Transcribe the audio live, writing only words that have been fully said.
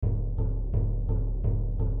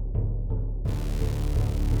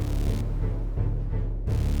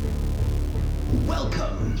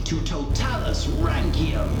Welcome to Totalis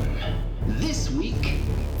Rankium. This week,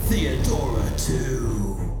 Theodora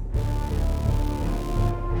 2.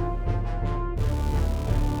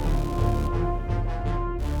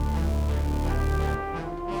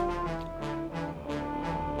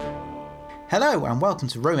 Hello and welcome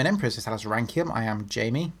to Roman Emperors Totalis Rankium. I am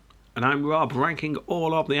Jamie. And I'm Rob, ranking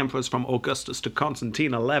all of the emperors from Augustus to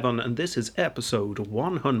Constantine 11, and this is episode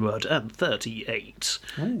 138.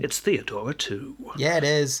 Ooh. It's Theodora 2. Yeah, it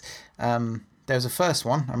is. There was a first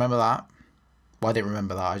one, I remember that. Well, I didn't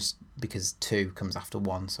remember that, because 2 comes after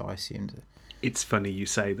 1, so I assumed it. It's funny you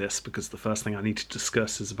say this, because the first thing I need to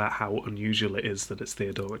discuss is about how unusual it is that it's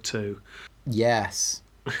Theodora 2. Yes.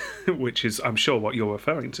 Which is, I'm sure, what you're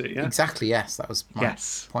referring to, yeah? Exactly, yes, that was my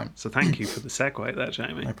point. So thank you for the segue there,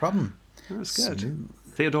 Jamie. No problem. That's good.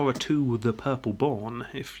 Theodora 2, the Purple Born,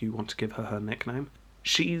 if you want to give her nickname.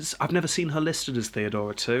 I've never seen her listed as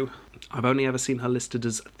Theodora 2. I've only ever seen her listed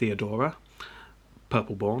as Theodora,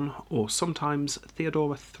 Purple Born, or sometimes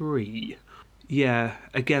Theodora 3. Yeah,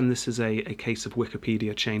 again, this is a case of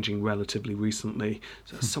Wikipedia changing relatively recently.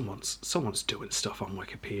 So someone's doing stuff on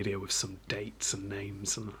Wikipedia with some dates and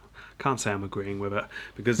names, and I can't say I'm agreeing with it,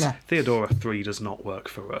 because Theodora 3 does not work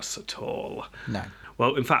for us at all. No.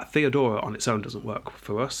 Well, in fact, Theodora on its own doesn't work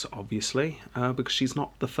for us, obviously, because she's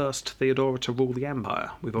not the first Theodora to rule the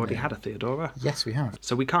Empire. We've already had a Theodora. Yes, we have.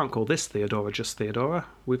 So we can't call this Theodora just Theodora.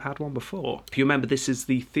 We've had one before. If you remember, this is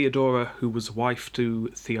the Theodora who was wife to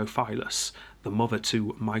Theophilus, the mother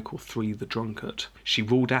to Michael III the Drunkard. She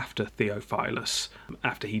ruled after Theophilus,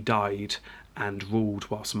 after he died, and ruled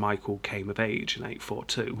whilst Michael came of age in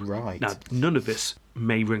 842. Right. Now, none of this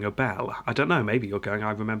may ring a bell. I don't know, maybe you're going,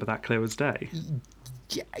 I remember that clear as day.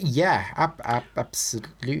 Yeah,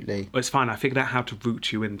 absolutely. Well, it's fine, I figured out how to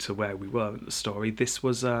route you into where we were in the story. This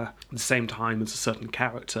was the same time as a certain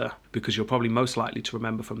character, because you're probably most likely to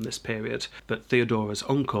remember from this period that Theodora's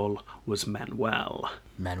uncle was Manuel.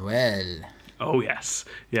 Manuel. Oh, yes.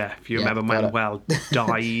 Yeah, if you remember, Manuel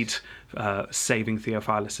died saving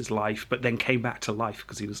Theophilus' life, but then came back to life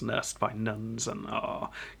because he was nursed by nuns, and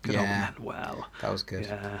good old Manuel. That was good.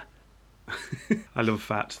 Yeah. I love the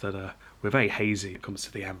fact that we're very hazy when it comes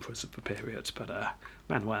to the emperors of the period, but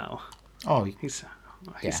Manuel, he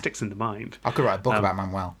sticks in the mind. I could write a book about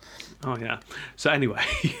Manuel. Oh, yeah. So anyway,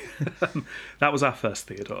 that was our first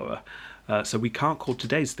Theodora. So we can't call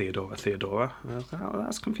today's Theodora.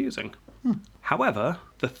 That's confusing. However,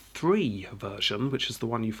 the 3 version, which is the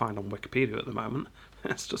one you find on Wikipedia at the moment,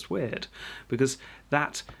 that's just weird, because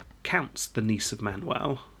that counts the niece of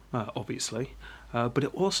Manuel, obviously, but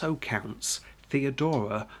it also counts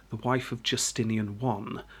Theodora, the wife of Justinian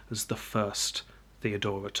I, as the first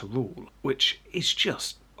Theodora to rule, which is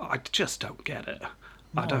I just don't get it.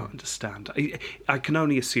 No. I don't understand. I can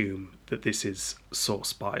only assume that this is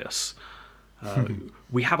source bias.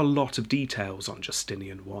 We have a lot of details on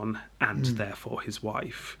Justinian I and therefore his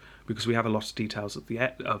wife, because we have a lot of details of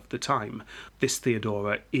the time. This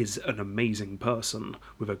Theodora is an amazing person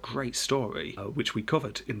with a great story, which we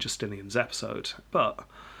covered in Justinian's episode, but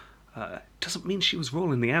doesn't mean she was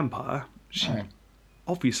ruling the empire. She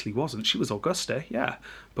obviously wasn't. She was Augusta, yeah,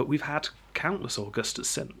 but we've had countless Augustas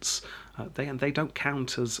since. They don't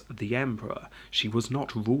count as the emperor. She was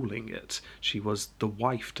not ruling it. She was the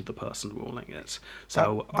wife to the person ruling it.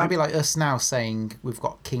 So that'd be like us now saying we've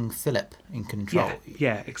got King Philip in control.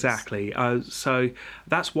 Yeah, exactly. So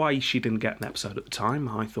that's why she didn't get an episode at the time.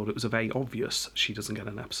 I thought it was very obvious she doesn't get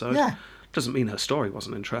an episode. Yeah. Doesn't mean her story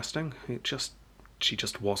wasn't interesting. She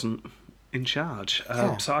just wasn't in charge.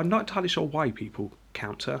 So I'm not entirely sure why people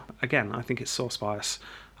count her. Again, I think it's source bias.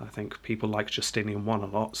 I think people like Justinian I a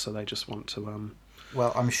lot, so they just want to...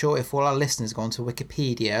 Well, I'm sure if all our listeners go onto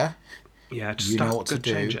Wikipedia, just know what to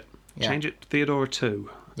do. Change it. Yeah. Change it to Theodora 2.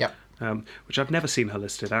 Yep. Which I've never seen her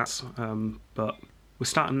listed as, but we're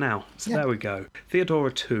starting now. So there we go.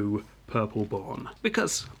 Theodora 2, Purple Born.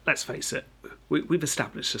 Because, let's face it, we've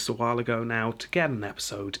established this a while ago now. To get an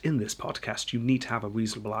episode in this podcast, you need to have a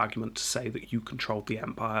reasonable argument to say that you controlled the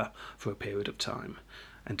empire for a period of time.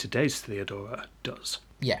 And today's Theodora does.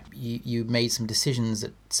 Yeah, you made some decisions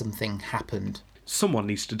that something happened. Someone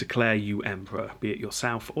needs to declare you emperor, be it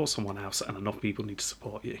yourself or someone else, and enough people need to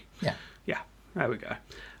support you. Yeah, there we go.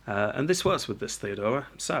 And this works with this Theodora.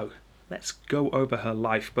 So, let's go over her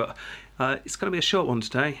life. But it's going to be a short one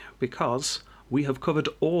today, because we have covered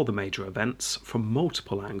all the major events from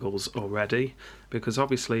multiple angles already, because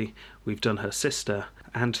obviously we've done her sister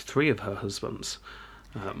and 3 of her husbands.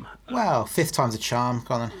 Well, 5th time's a charm,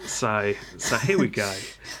 Colin. So here we go.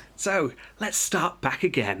 So, let's start back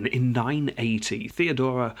again. In 980,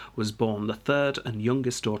 Theodora was born, the third and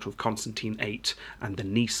youngest daughter of Constantine VIII and the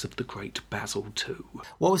niece of the great Basil II.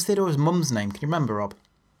 What was Theodora's mum's name? Can you remember, Rob?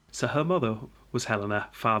 So her mother was Helena,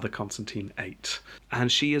 father Constantine VIII,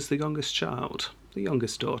 and she is the youngest child, the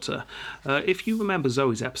youngest daughter. If you remember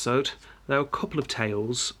Zoe's episode, there are a couple of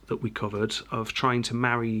tales that we covered of trying to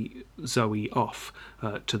marry Zoe off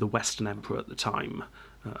to the Western Emperor at the time,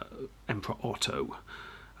 Emperor Otto.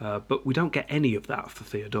 But we don't get any of that for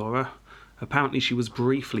Theodora. Apparently she was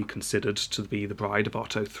briefly considered to be the bride of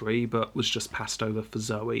Otto III, but was just passed over for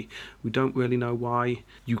Zoe. We don't really know why.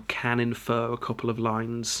 You can infer a couple of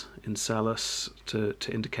lines in Sellus to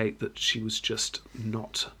indicate that she was just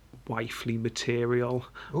not wifely material.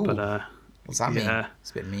 Ooh, but what's that mean? It's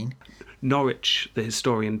a bit mean. Norwich, the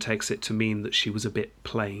historian, takes it to mean that she was a bit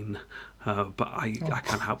plain. But I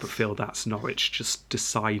can't help but feel that's Norwich just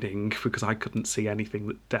deciding, because I couldn't see anything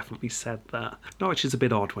that definitely said that. Norwich is a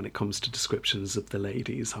bit odd when it comes to descriptions of the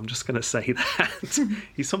ladies. I'm just going to say that.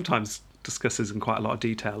 He sometimes discusses in quite a lot of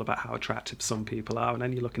detail about how attractive some people are, and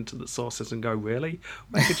then you look into the sources and go, really?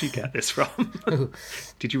 Where did you get this from?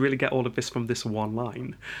 Did you really get all of this from this one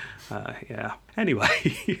line? Yeah.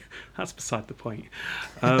 Anyway, that's beside the point.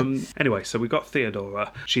 Anyway, so we've got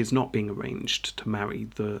Theodora. She is not being arranged to marry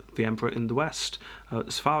the emperor in the West.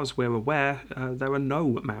 As far as we're aware, there are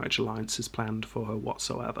no marriage alliances planned for her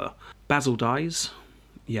whatsoever. Basil dies,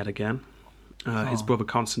 yet again. His brother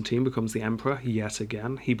Constantine becomes the emperor yet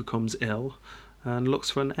again. He becomes ill and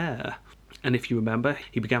looks for an heir. And if you remember,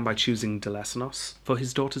 he began by choosing Delessenos for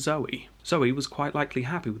his daughter Zoe. Zoe was quite likely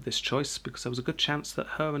happy with this choice because there was a good chance that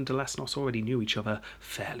her and Delessenos already knew each other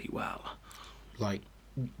fairly well. Like,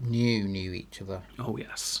 knew each other? Oh,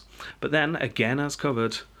 yes. But then, again as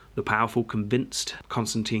covered, the powerful convinced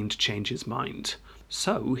Constantine to change his mind.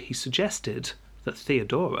 So he suggested that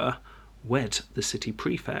Theodora wed the city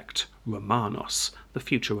prefect, Romanos, the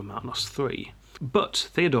future Romanos III. But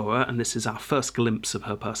Theodora, and this is our first glimpse of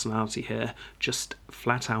her personality here, just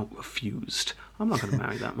flat out refused. I'm not going to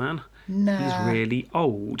marry that man. Nah. He's really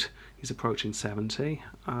old. He's approaching 70.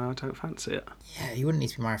 I don't fancy it. Yeah, he wouldn't need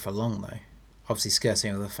to be married for long, though. Obviously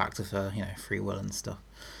skirting over the fact of her, free will and stuff.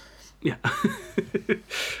 Yeah.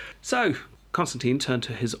 So, Constantine turned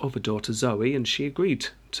to his other daughter Zoe, and she agreed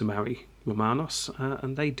to marry Romanos,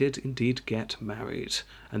 and they did indeed get married.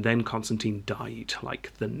 And then Constantine died,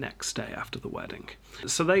 like, the next day after the wedding.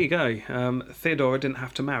 So there you go. Theodora didn't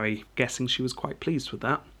have to marry. Guessing she was quite pleased with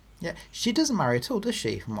that. Yeah, she doesn't marry at all, does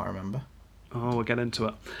she, from what I remember? Oh, we'll get into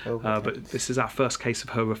it. Okay. But this is our first case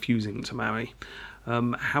of her refusing to marry.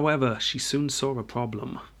 However, she soon saw a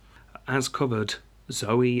problem. As covered,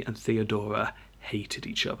 Zoe and Theodora hated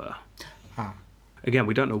each other. Ah. Again,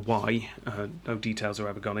 we don't know why. No details are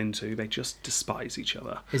ever gone into. They just despise each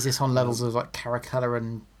other. Is this on levels of like Caracalla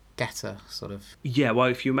and Geta, sort of? Yeah, well,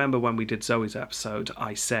 if you remember when we did Zoe's episode,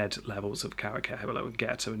 I said levels of Caracalla and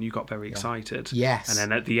Geta, and you got very excited. Yes. And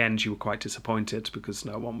then at the end, you were quite disappointed because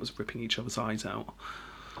no one was ripping each other's eyes out.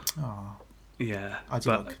 Oh. Yeah. I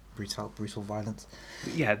do like brutal violence.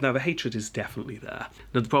 Yeah, no, the hatred is definitely there.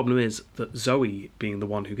 Now, the problem is that Zoe, being the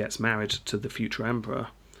one who gets married to the future emperor,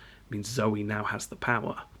 means Zoe now has the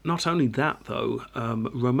power. Not only that, though,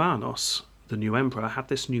 Romanos, the new emperor, had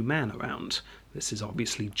this new man around. This is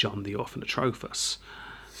obviously John the Orphanatrophus,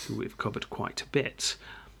 who we've covered quite a bit.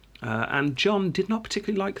 And John did not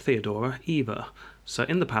particularly like Theodora either. So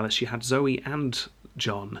in the palace, you had Zoe and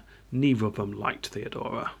John. Neither of them liked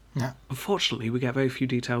Theodora. No. Unfortunately, we get very few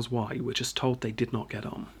details why. We're just told they did not get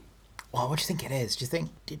on. Well, what do you think it is? Do you think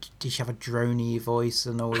did she have a drony voice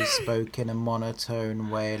and always spoke in a monotone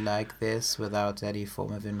way like this without any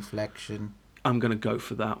form of inflection? I'm going to go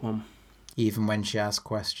for that one. Even when she asked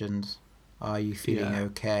questions, "Are you feeling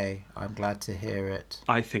okay? I'm glad to hear it."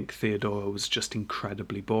 I think Theodora was just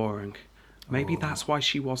incredibly boring. Maybe that's why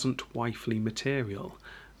she wasn't wifely material.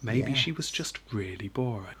 Maybe she was just really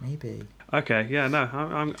boring. Maybe. Okay, yeah, no,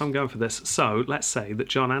 I'm going for this. So, let's say that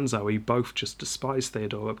John and Zoe both just despised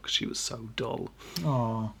Theodora because she was so dull.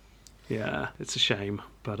 Oh. Yeah, it's a shame,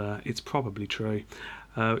 but it's probably true.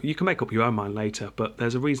 You can make up your own mind later, but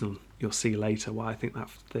there's a reason you'll see later why I think that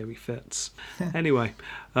theory fits. Anyway,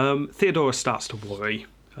 Theodora starts to worry.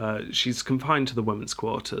 She's confined to the women's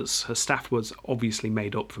quarters. Her staff was obviously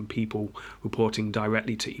made up from people reporting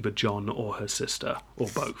directly to either John or her sister, or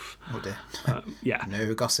both. Oh dear. Yeah.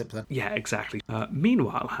 No gossip then. Yeah, exactly.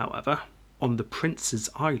 Meanwhile, however, on the Prince's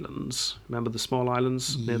Islands, remember the small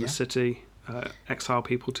islands near the city? Exile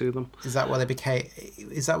people to them. Is that where they became?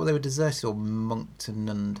 Is that where they were deserted or monked and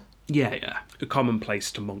nunned? Yeah. A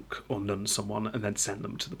commonplace to monk or nun someone and then send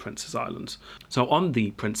them to the Prince's Islands. So on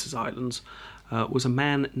the Prince's Islands was a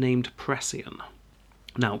man named Pressian.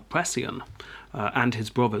 Now, Pressian and his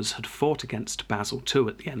brothers had fought against Basil II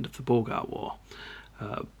at the end of the Bulgar War.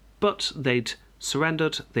 But they'd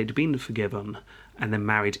surrendered, they'd been forgiven, and then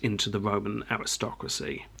married into the Roman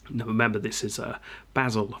aristocracy. Now remember, this is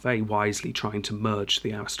Basil very wisely trying to merge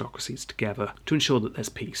the aristocracies together to ensure that there's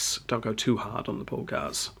peace. Don't go too hard on the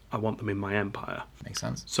Bulgars. I want them in my empire. Makes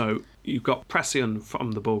sense. So you've got Pressian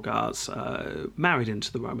from the Bulgars married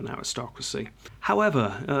into the Roman aristocracy.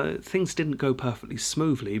 However, things didn't go perfectly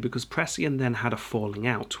smoothly because Pressian then had a falling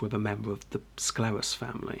out with a member of the Sklerus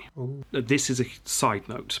family. This is a side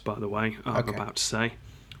note, by the way, I'm about to say.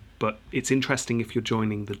 But it's interesting if you're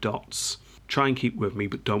joining the dots. Try and keep with me,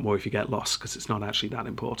 but don't worry if you get lost, because it's not actually that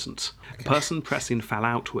important. The person Pressian fell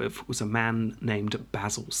out with was a man named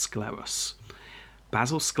Basil Sklerus.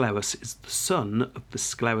 Basil Sklerus is the son of the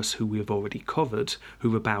Sklerus who we have already covered, who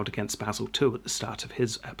rebelled against Basil II at the start of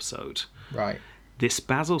his episode. Right. This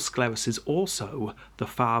Basil Sklerus is also the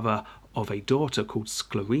father of a daughter called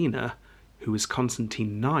Sklerina, who is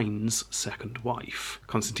Constantine IX's second wife.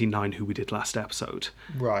 Constantine IX, who we did last episode.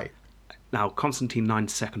 Right. Now, Constantine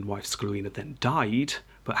IX's second wife, Sklerina, then died,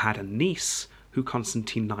 but had a niece who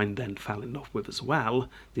Constantine IX then fell in love with as well.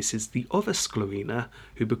 This is the other Sklerina,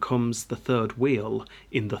 who becomes the third wheel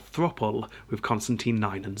in the throuple with Constantine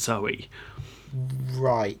IX and Zoe.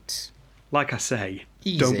 Right. Like I say,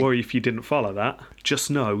 Easy. Don't worry if you didn't follow that. Just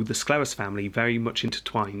know the Sklerus family very much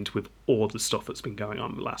intertwined with all the stuff that's been going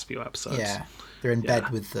on in the last few episodes. Yeah, they're in bed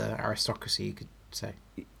with the aristocracy, you could say.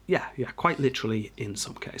 Yeah, quite literally in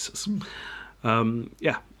some cases.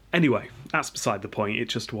 Anyway, that's beside the point. It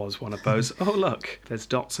just was one of those, oh, look, there's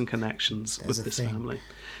dots and connections with this family.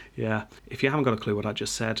 Yeah, if you haven't got a clue what I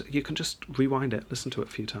just said, you can just rewind it, listen to it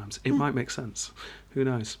a few times. It might make sense. Who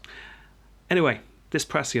knows? Anyway, this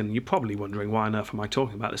Pressian, you're probably wondering why on earth am I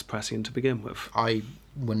talking about this Pressian to begin with? I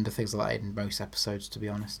wonder things like that in most episodes, to be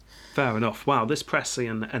honest. Fair enough. Wow, this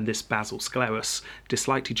Pressian and this Basil Sklerus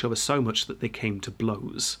disliked each other so much that they came to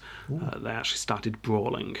blows. They actually started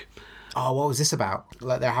brawling. Oh, what was this about?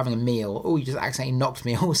 Like they're having a meal. Oh, you just accidentally knocked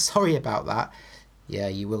me. Oh, sorry about that. Yeah,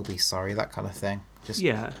 you will be sorry, that kind of thing.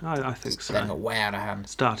 I think so. Getting way out of hand.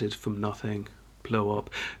 Started from nothing, blew up.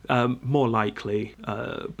 More likely,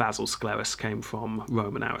 Basil Sklerus came from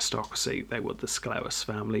Roman aristocracy. They were the Sklerus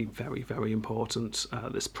family, very, very important.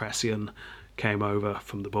 This Pressian came over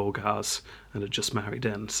from the Bulgars and had just married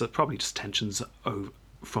in, so probably just tensions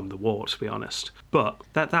from the war, to be honest. But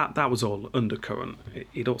that was all undercurrent.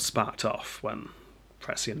 It all sparked off when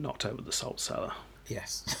Pressian knocked over the salt cellar.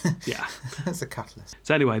 Yes. Yeah. That's a catalyst.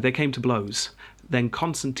 So anyway, they came to blows. Then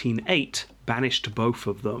Constantine VIII banished both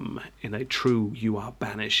of them in a true you are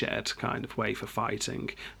banished kind of way for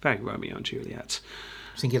fighting. Very Romeo and Juliet.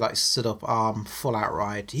 I think he stood up, arm full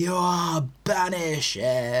outright. You are banished.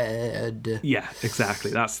 Yeah,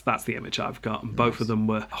 exactly. That's the image I've got. And both of them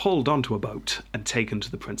were hauled onto a boat and taken to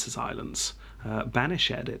the Prince's Islands.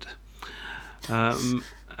 Banished. That's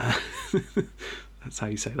how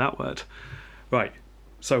you say that word. Right.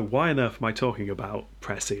 So why on earth am I talking about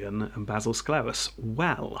Pressian and Basil Sklerus?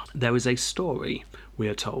 Well, there is a story, we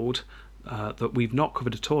are told, that we've not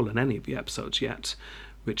covered at all in any of the episodes yet,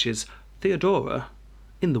 which is Theodora,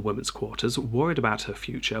 in the women's quarters, worried about her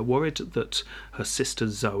future, worried that her sister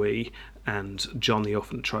Zoe and John the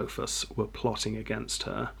Orphanatrophus were plotting against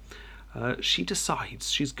her. She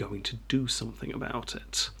decides she's going to do something about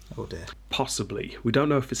it. Oh dear. Possibly. We don't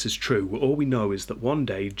know if this is true. All we know is that one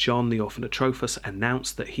day John the Orphanatrophus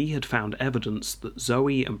announced that he had found evidence that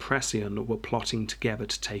Zoe and Pressian were plotting together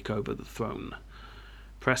to take over the throne.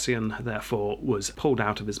 Pressian, therefore, was pulled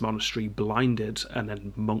out of his monastery, blinded, and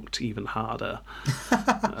then monked even harder.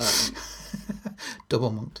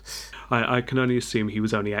 Double monked. I can only assume he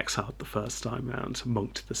was only exiled the first time round,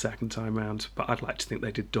 monked the second time round, but I'd like to think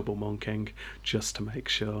they did double monking just to make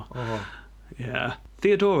sure. Oh. Yeah.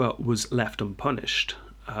 Theodora was left unpunished.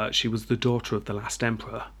 She was the daughter of the last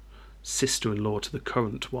emperor, sister-in-law to the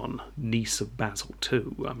current one, niece of Basil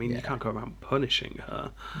II. I mean, you can't go around punishing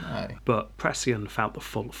her. No. But Pressian felt the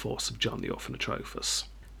full force of John the Orphanatrophus.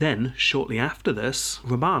 Then, shortly after this,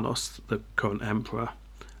 Romanos, the current emperor,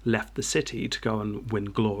 left the city to go and win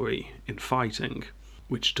glory in fighting,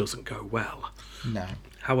 which doesn't go well. No.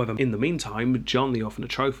 However, in the meantime, John the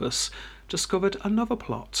Orphanatrophus discovered another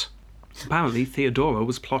plot. Apparently, Theodora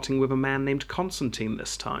was plotting with a man named Constantine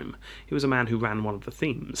this time. He was a man who ran one of the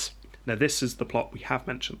themes. Now, this is the plot we have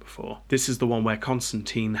mentioned before. This is the one where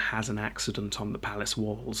Constantine has an accident on the palace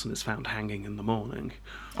walls and is found hanging in the morning.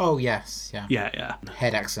 Oh, yes, yeah. Yeah.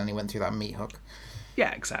 Head accidentally went through that meat hook.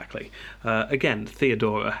 Yeah, exactly. Again,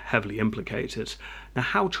 Theodora heavily implicated. Now,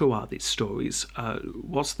 how true are these stories?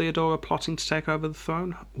 Was Theodora plotting to take over the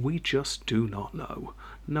throne? We just do not know.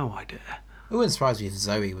 No idea. It wouldn't surprise me if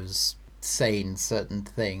Zoe was saying certain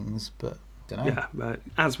things, but I don't know. Yeah,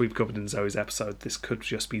 as we've covered in Zoe's episode, this could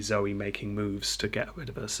just be Zoe making moves to get rid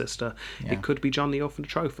of her sister. Yeah. It could be John the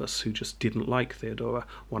Orphanotrophus, who just didn't like Theodora,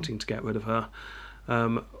 wanting to get rid of her.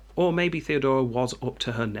 Or maybe Theodora was up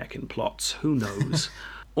to her neck in plots. Who knows?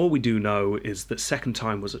 All we do know is that second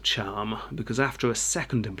time was a charm, because after a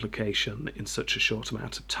second implication in such a short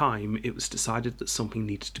amount of time, it was decided that something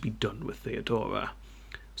needed to be done with Theodora.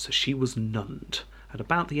 So she was nunned. At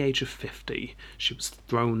about the age of 50, she was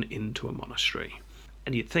thrown into a monastery.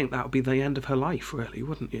 And you'd think that would be the end of her life, really,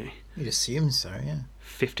 wouldn't you? You'd assume so, yeah.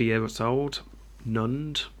 50 years old,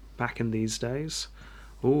 nunned, back in these days.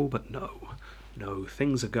 Oh, but no,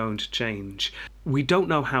 things are going to change. We don't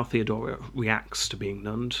know how Theodora reacts to being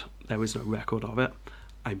nunned. There is no record of it.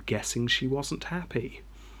 I'm guessing she wasn't happy.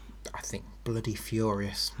 I think bloody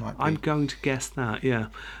furious might be. I'm going to guess that, yeah.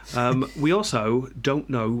 We also don't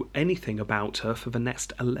know anything about her for the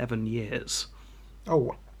next 11 years.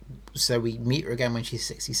 Oh, so we meet her again when she's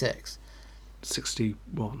 66?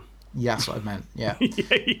 61. Yeah, that's what I meant, yeah.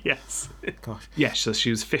 Yes. Gosh. Yes, so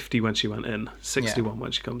she was 50 when she went in, 61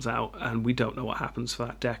 when she comes out, and we don't know what happens for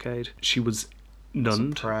that decade. She was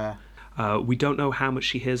nunned. Some prayer. We don't know how much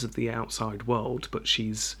she hears of the outside world, but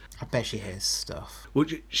I bet she hears stuff. Well,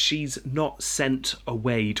 she's not sent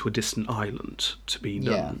away to a distant island to be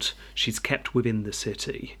nunned. Yeah. She's kept within the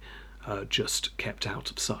city, just kept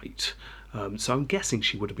out of sight. So I'm guessing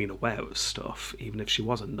she would have been aware of stuff, even if she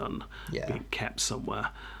was a nun, being kept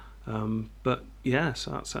somewhere. But yeah,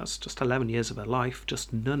 so that's just 11 years of her life,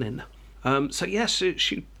 just nunning. So yes,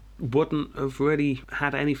 she wouldn't have really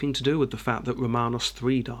had anything to do with the fact that Romanos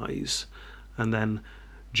III dies, and then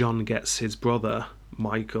John gets his brother,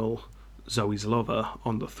 Michael, Zoe's lover,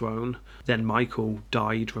 on the throne. Then Michael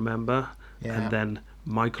died, remember? Yeah. And then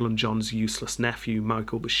Michael and John's useless nephew,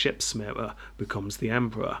 Michael the Shipsmearer, becomes the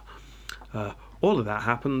emperor. All of that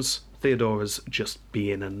happens. Theodora's just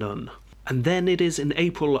being a nun. And then it is in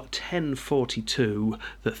April 1042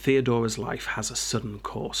 that Theodora's life has a sudden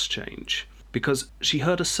course change, because she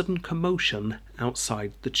heard a sudden commotion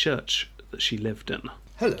outside the church that she lived in.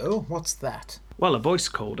 Hello, what's that? Well, a voice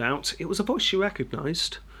called out. It was a voice she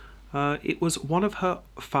recognised. It was one of her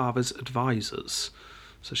father's advisors.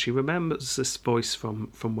 So she remembers this voice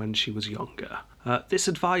from when she was younger. This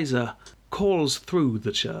advisor calls through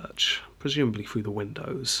the church, presumably through the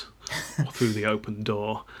windows, or through the open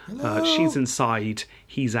door. She's inside,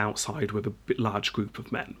 he's outside with a large group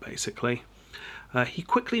of men, basically. He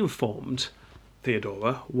quickly informed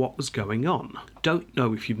Theodora what was going on. Don't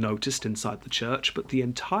know if you've noticed inside the church, but the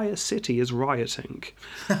entire city is rioting.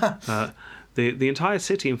 The entire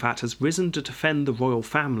city, in fact, has risen to defend the royal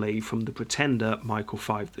family from the pretender Michael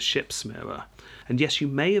V the Shipsmearer. And yes, you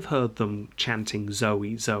may have heard them chanting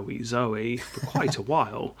Zoe, Zoe, Zoe for quite a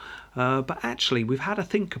while, but actually we've had a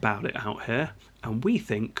think about it out here, and we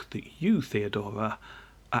think that you, Theodora,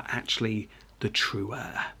 are actually the true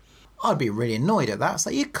heir. I'd be really annoyed at that. It's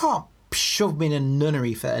like, you can't shove me in a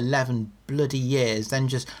nunnery for 11 bloody years, then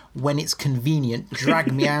just, when it's convenient,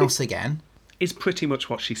 drag me out again. Is pretty much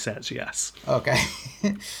what she says, yes. Okay.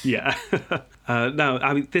 Yeah. No,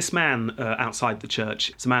 I mean, this man outside the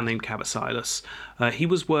church is a man named Cabasilas. He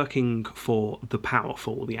was working for the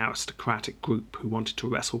powerful, the aristocratic group who wanted to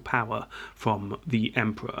wrestle power from the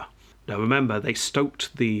emperor. Now, remember, they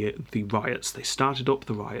stoked the riots. They started up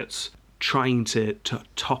the riots, trying to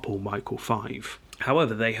topple Michael V.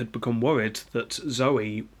 However, they had become worried that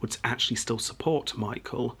Zoe would actually still support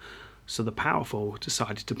Michael, so the powerful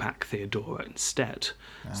decided to back Theodora instead.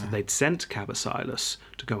 So they'd sent Cabasilas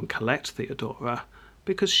to go and collect Theodora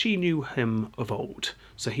because she knew him of old,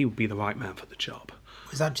 so he would be the right man for the job.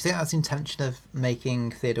 Do you think that's the intention of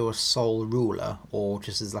making Theodora sole ruler, or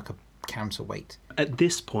just as like a counterweight? At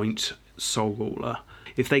this point, sole ruler.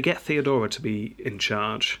 If they get Theodora to be in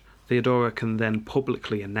charge, Theodora can then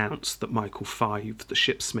publicly announce that Michael V, the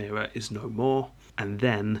Shipsmearer, is no more, and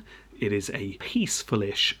then it is a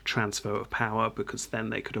peaceful-ish transfer of power, because then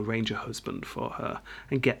they could arrange a husband for her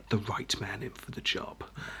and get the right man in for the job.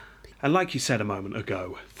 And like you said a moment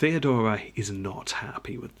ago, Theodora is not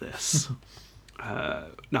happy with this.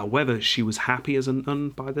 Now, whether she was happy as a nun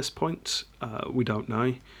by this point, we don't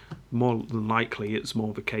know. More than likely, it's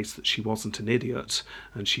more the case that she wasn't an idiot,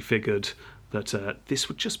 and she figured that this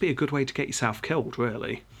would just be a good way to get yourself killed,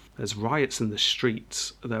 really. There's riots in the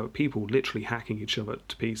streets. There are people literally hacking each other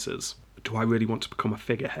to pieces. Do I really want to become a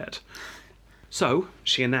figurehead? So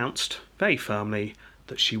she announced very firmly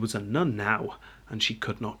that she was a nun now and she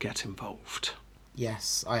could not get involved.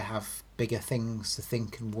 Yes, I have bigger things to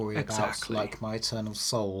think and worry about, like my eternal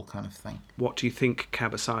soul kind of thing. What do you think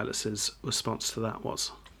Cabasilas's response to that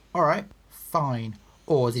was? All right, fine.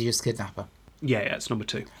 Or did you just kidnap her? Yeah, it's number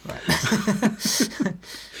 2. Right.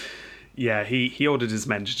 Yeah, he ordered his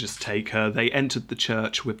men to just take her. They entered the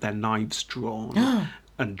church with their knives drawn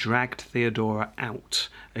and dragged Theodora out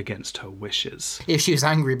against her wishes. If she was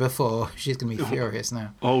angry before, she's going to be furious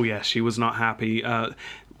now. Oh, yeah, she was not happy.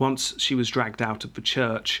 Once she was dragged out of the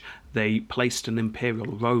church, they placed an imperial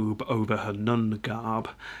robe over her nun garb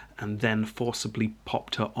and then forcibly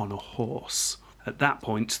popped her on a horse. At that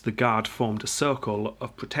point, the guard formed a circle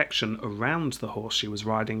of protection around the horse she was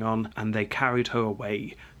riding on, and they carried her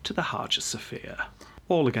away to the Hagia Sophia,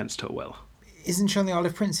 all against her will. Isn't she on the Isle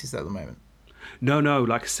of Princes at the moment? No,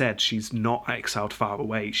 like I said, she's not exiled far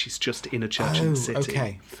away. She's just in a church in the city.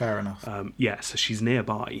 Okay, fair enough. So she's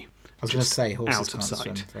nearby. I was going to say horses out of can't sight.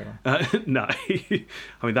 swim very well. No,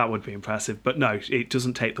 I mean that would be impressive, but no, it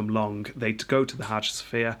doesn't take them long. They go to the Hagia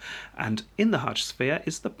Sophia, and in the Hagia Sophia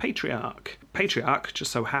is the Patriarch. Patriarch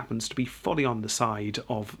just so happens to be fully on the side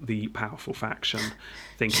of the powerful faction,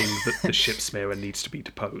 thinking that the ship smearer needs to be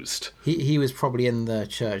deposed. He was probably in the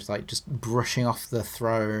church, like just brushing off the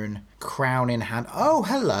throne, crown in hand. Oh,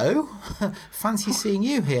 hello! Fancy seeing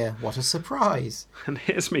you here. What a surprise! And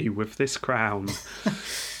here's me with this crown.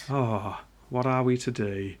 Oh, what are we to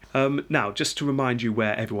do? Now, just to remind you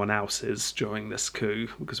where everyone else is during this coup,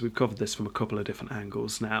 because we've covered this from a couple of different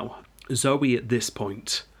angles now. Zoe, at this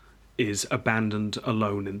point, is abandoned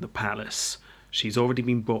alone in the palace. She's already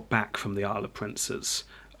been brought back from the Isle of Princes.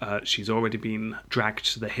 She's already been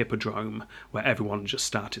dragged to the Hippodrome, where everyone just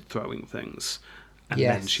started throwing things. And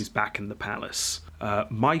then she's back in the palace.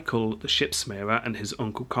 Michael, the ship smearer, and his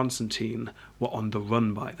uncle Constantine were on the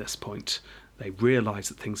run by this point. They realise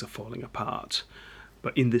that things are falling apart.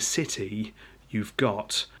 But in the city, you've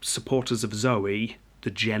got supporters of Zoe,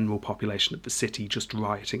 the general population of the city, just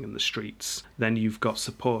rioting in the streets. Then you've got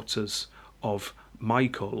supporters of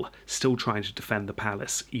Michael still trying to defend the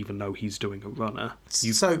palace, even though he's doing a runner.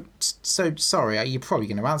 So sorry, you're probably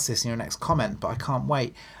going to answer this in your next comment, but I can't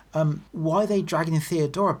wait. Why are they dragging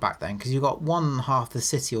Theodora back then? Because you've got one half of the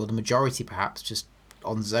city, or the majority perhaps, just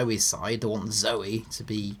on Zoe's side. They want Zoe to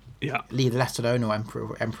be leader, left alone, or emperor,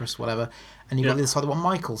 or empress, whatever. And you've got the other side, they want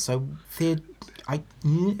Michael. So is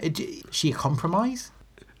she a compromise?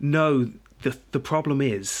 No, the problem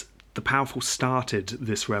is the powerful started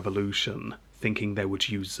this revolution thinking they would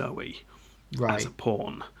use Zoe as a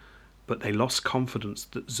pawn, but they lost confidence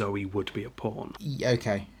that Zoe would be a pawn.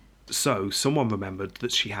 Okay. So someone remembered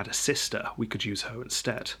that she had a sister. We could use her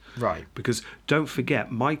instead. Right. Because don't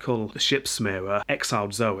forget, Michael, the ship smearer,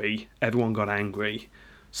 exiled Zoe. Everyone got angry.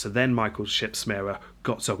 So then Michael, the ship smearer,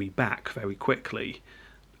 got Zoe back very quickly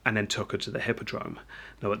and then took her to the Hippodrome.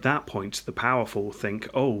 Now, at that point, the powerful think,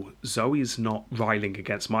 oh, Zoe's not riling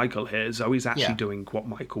against Michael here. Zoe's actually doing what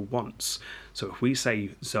Michael wants. So if we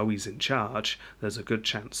say Zoe's in charge, there's a good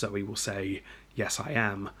chance Zoe will say, yes, I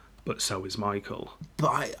am, but so is Michael.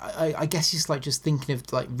 But I guess it's like just thinking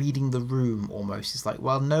of like reading the room almost. It's like,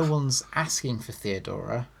 well, no one's asking for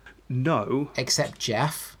Theodora. No. Except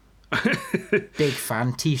Jeff. Big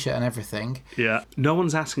fan, t-shirt and everything. Yeah. No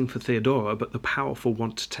one's asking for Theodora, but the powerful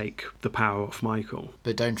want to take the power off Michael.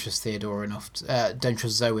 But don't trust Theodora enough don't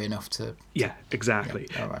trust Zoe enough to... Yeah, exactly.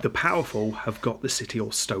 Yeah, all right. The powerful have got the city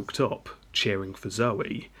all stoked up, cheering for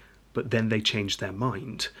Zoe, but then they change their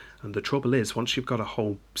mind. And the trouble is, once you've got a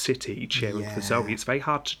whole city cheering for Zoe, it's very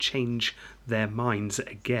hard to change their minds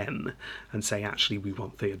again and say, actually, we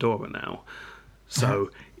want Theodora now.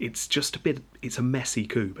 So it's just it's a messy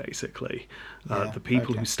coup, basically. The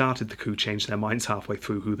people who started the coup changed their minds halfway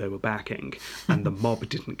through who they were backing, and the mob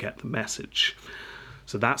didn't get the message.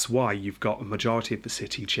 So that's why you've got a majority of the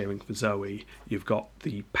city cheering for Zoe. You've got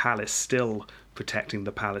the palace still protecting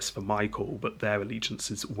the palace for Michael, but their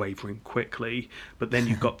allegiance is wavering quickly. But then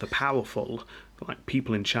you've got the powerful, like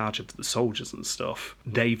people in charge of the soldiers and stuff.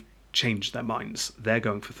 They've changed their minds. They're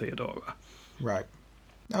going for Theodora. Right.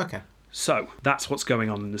 Okay. So that's what's going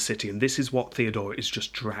on in the city, and this is what Theodora is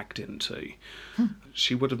just dragged into.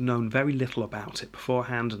 She would have known very little about it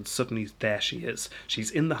beforehand, and suddenly there she is.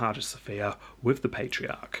 She's in the Hagia Sophia with the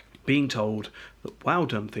Patriarch, being told that, well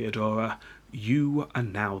done, Theodora, you are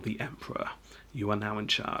now the emperor. You are now in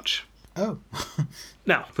charge. Oh.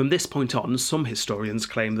 Now, from this point on, some historians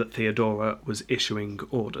claim that Theodora was issuing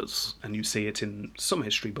orders, and you see it in some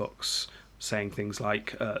history books saying things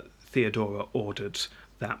like Theodora ordered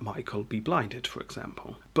that Michael be blinded, for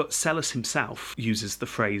example. But Psellus himself uses the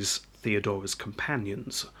phrase Theodora's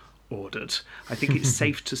companions ordered. I think it's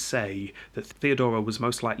safe to say that Theodora was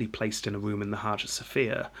most likely placed in a room in the Hagia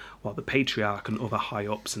Sophia, while the Patriarch and other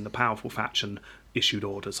high-ups in the powerful faction issued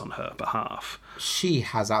orders on her behalf. She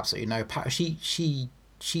has absolutely no power. She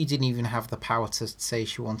didn't even have the power to say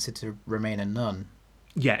she wanted to remain a nun.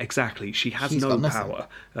 Yeah, exactly. She's no power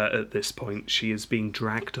at this point. She is being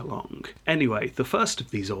dragged along. Anyway, the first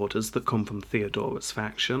of these orders that come from Theodora's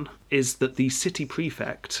faction is that the city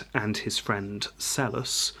prefect and his friend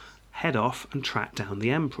Psellus head off and track down the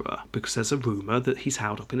emperor, because there's a rumour that he's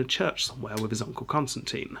held up in a church somewhere with his uncle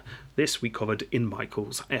Constantine. This we covered in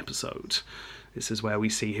Michael's episode. This is where we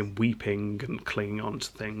see him weeping and clinging on to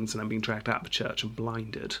things and then being dragged out of the church and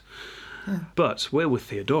blinded. Yeah. But we're with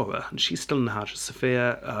Theodora, and she's still in the Hagia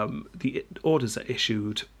Sophia. The orders are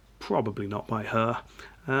issued, probably not by her,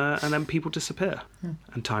 and then people disappear,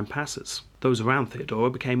 and time passes. Those around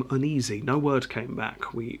Theodora became uneasy. No word came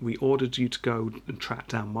back. We ordered you to go and track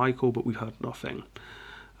down Michael, but we've heard nothing.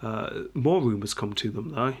 More rumours come to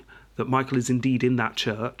them, though, that Michael is indeed in that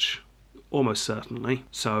church, almost certainly.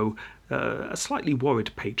 So a slightly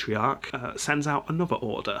worried Patriarch sends out another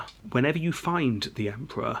order. Whenever you find the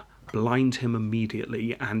Emperor, blind him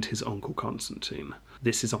immediately and his uncle Constantine.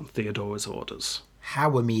 This is on Theodora's orders.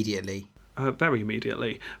 How immediately? Very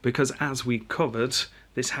immediately, because as we covered,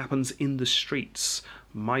 this happens in the streets.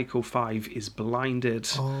 Michael V is blinded,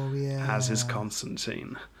 as is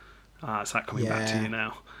Constantine. Is that coming back to you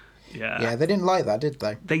now? Yeah. Yeah, they didn't like that, did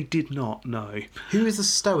they? They did not, no. Who is the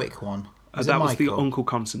stoic one? That was the uncle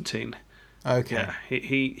Constantine. Okay. Yeah,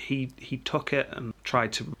 he took it and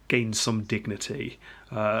tried to gain some dignity.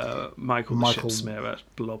 Michael the ship smearer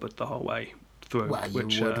blubbered the whole way through. Well,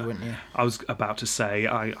 which you would, wouldn't you? I was about to say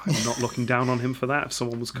I'm not looking down on him for that. If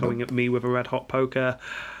someone was coming at me with a red hot poker,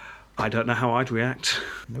 I don't know how I'd react.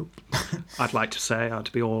 Nope. I'd like to say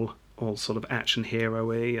I'd be all sort of action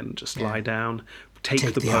hero-y and just lie down, take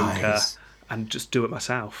the poker, and just do it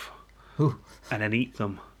myself. Ooh. And then eat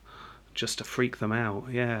them, just to freak them out.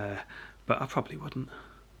 Yeah. But I probably wouldn't.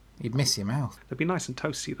 You'd miss your mouth. They'd be nice and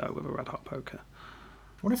toasty, though, with a red hot poker.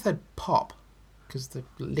 I wonder if they'd pop, because they're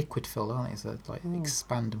liquid filled, aren't they? So they'd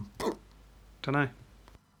expand and... Don't know.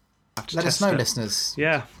 Let us know, listeners.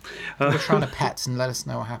 Yeah. We're trying to pet and let us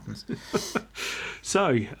know what happens.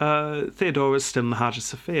 So, Theodora's still in the Hagia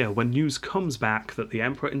Sophia when news comes back that the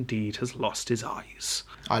Emperor indeed has lost his eyes.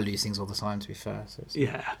 I lose things all the time, to be fair. So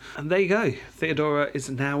yeah. And there you go. Theodora is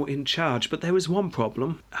now in charge. But there was one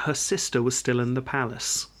problem. Her sister was still in the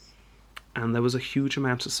palace. And there was a huge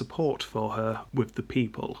amount of support for her with the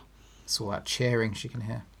people. It's all that cheering she can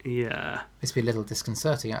hear. Yeah. It's been a little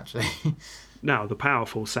disconcerting, actually. Now, the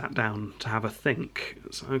powerful sat down to have a think.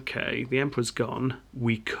 It's okay, the Emperor's gone.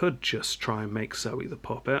 We could just try and make Zoe the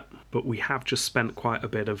puppet, but we have just spent quite a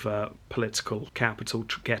bit of political capital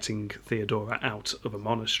getting Theodora out of a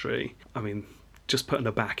monastery. I mean, just putting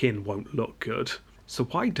her back in won't look good. So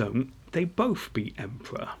why don't they both be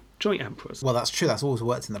Emperor? Joint Emperors. Well, that's true. That's always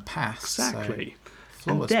worked in the past. Exactly.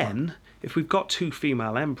 So and then, if we've got two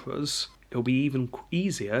female Emperors, it'll be even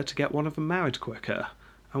easier to get one of them married quicker.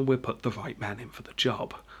 And we'll put the right man in for the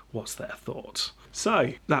job. What's their thoughts?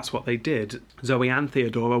 So, that's what they did. Zoe and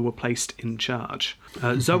Theodora were placed in charge.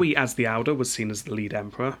 Zoe, as the elder, was seen as the lead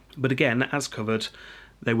emperor. But again, as covered,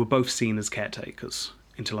 they were both seen as caretakers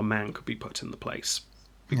until a man could be put in the place.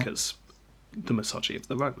 Because the misogyny of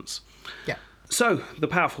the Romans. Yeah. So, the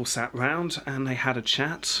powerful sat round and they had a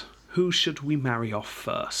chat. Who should we marry off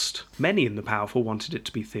first? Many in the powerful wanted it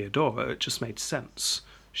to be Theodora. It just made sense.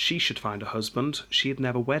 She should find a husband. She had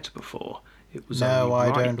never wed before. It was no,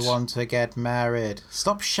 only right. I don't want to get married.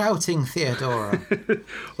 Stop shouting, Theodora.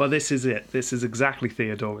 Well, this is it. This is exactly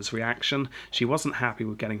Theodora's reaction. She wasn't happy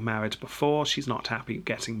with getting married before. She's not happy with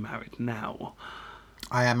getting married now.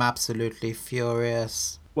 I am absolutely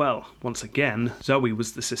furious. Well, once again, Zoe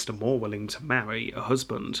was the sister more willing to marry a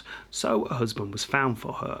husband, so a husband was found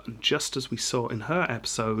for her, and just as we saw in her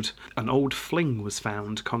episode, an old fling was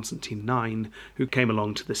found, Constantine IX, who came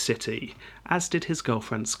along to the city, as did his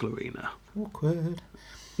girlfriend Sclerina. Awkward.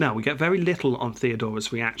 Now, we get very little on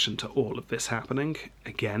Theodora's reaction to all of this happening.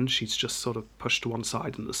 Again, she's just sort of pushed to one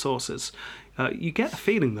side in the sources. You get the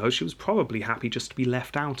feeling, though, she was probably happy just to be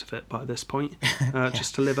left out of it by this point,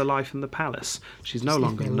 just to live a life in the palace. She's no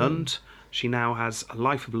longer nunned. She now has a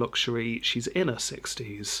life of luxury. She's in her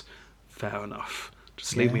 60s. Fair enough.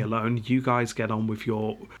 Just leave me Yeah. alone. You guys get on with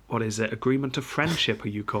your, what is it, agreement of friendship, are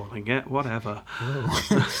you calling it? Whatever.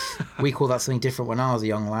 We call that something different when I was a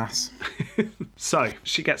young lass. So,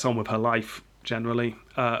 she gets on with her life, generally.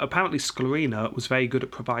 Apparently, Sclerina was very good at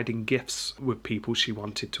providing gifts with people she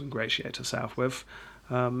wanted to ingratiate herself with.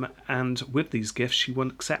 And with these gifts, she won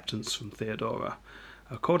acceptance from Theodora.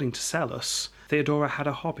 According to Sellus, Theodora had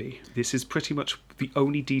a hobby. This is pretty much the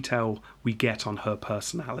only detail we get on her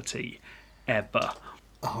personality, ever.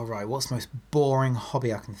 Oh, right. What's the most boring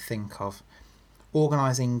hobby I can think of?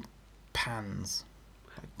 Organising pans.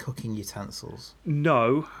 Like cooking utensils.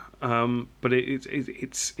 No, but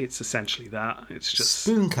it's essentially that. It's just...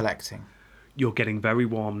 Spoon collecting. You're getting very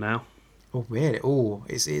warm now. Oh, really? Oh,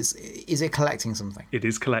 is it collecting something? It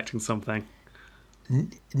is collecting something.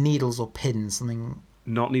 Needles or pins, something...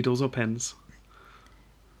 Not needles or pins.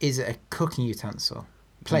 Is it a cooking utensil?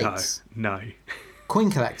 Plates? No.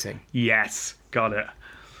 Coin collecting? Yes, got it.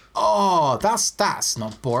 Oh, that's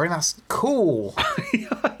not boring. That's cool.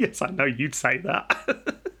 Yes, I know you'd say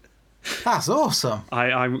that. That's awesome.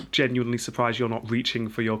 I'm genuinely surprised you're not reaching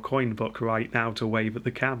for your coin book right now to wave at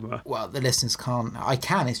the camera. Well, the listeners can't. I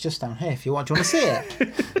can. It's just down here if you want. Do you want to see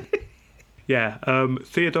it? Yeah,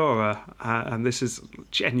 Theodora, and this is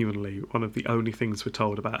genuinely one of the only things we're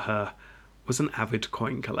told about her, was an avid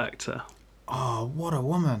coin collector. Oh, what a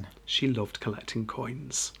woman. She loved collecting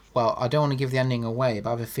coins. Well, I don't want to give the ending away, but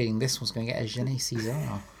I have a feeling this one's going to get a Je ne sais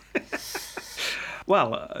quoi.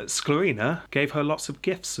 Well, Sclerina gave her lots of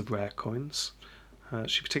gifts of rare coins.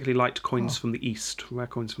 She particularly liked coins from the East, rare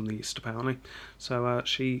coins from the East, apparently. So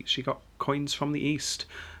she got coins from the East,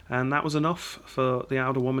 and that was enough for the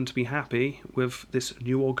elder woman to be happy with this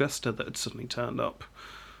new Augusta that had suddenly turned up.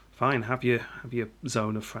 Fine, have your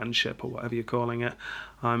zone of friendship, or whatever you're calling it.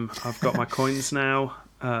 I've got my coins now.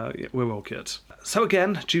 We're all good. So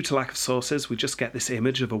again, due to lack of sources, we just get this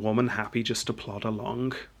image of a woman happy just to plod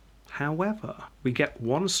along. However, we get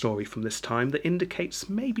one story from this time that indicates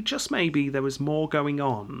maybe, just maybe, there was more going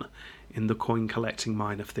on in the coin-collecting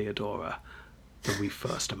mind of Theodora than we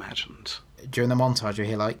first imagined. During the montage, you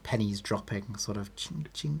hear like pennies dropping, sort of ching,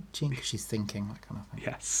 ching, ching. She's thinking, that kind of thing.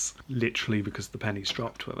 Yes, literally because the pennies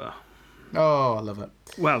dropped with her. Oh, I love it.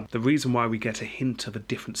 Well, the reason why we get a hint of a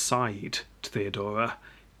different side to Theodora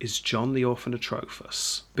is John the Orphan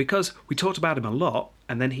Atrophus. Because we talked about him a lot,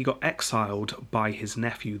 and then he got exiled by his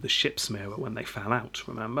nephew, the Shipsmearer, when they fell out,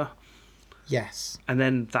 remember? Yes. And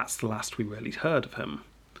then that's the last we really heard of him.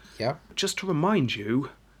 Yep. Just to remind you,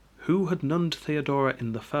 who had nunned Theodora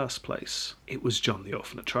in the first place? It was John the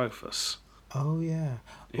Orphan Atrophus. Oh, yeah.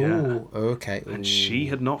 Yeah. Oh, okay. And Ooh. she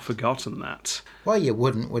had not forgotten that. Well, you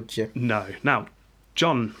wouldn't, would you? No. Now,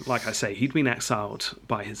 John, like I say, he'd been exiled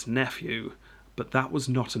by his nephew, but that was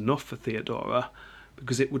not enough for Theodora,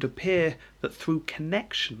 because it would appear that through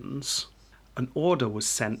connections, an order was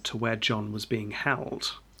sent to where John was being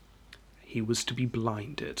held. He was to be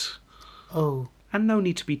blinded. Oh. And no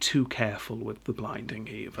need to be too careful with the blinding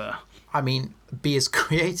either. I mean, be as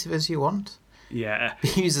creative as you want. Yeah.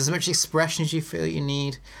 Use as much expression as you feel you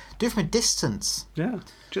need. Do it from a distance. Yeah.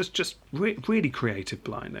 Just really creative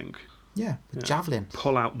blinding. Yeah, the javelin.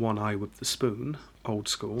 Pull out one eye with the spoon, old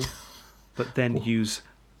school, but then use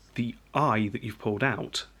the eye that you've pulled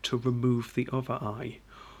out to remove the other eye.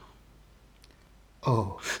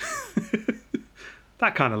 Oh.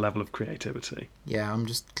 That kind of level of creativity. Yeah, I'm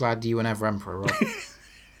just glad you were never emperor,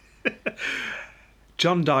 Rob.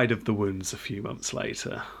 John died of the wounds a few months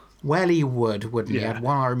later. Well, he would, wouldn't he? Yeah. Had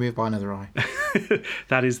one eye removed by another eye.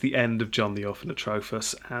 That is the end of John the Orphan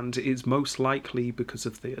Atrophus, and it's most likely because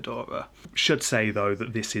of Theodora. Should say, though,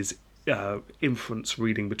 that this is inference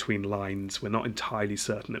reading between lines. We're not entirely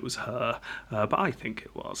certain it was her, but I think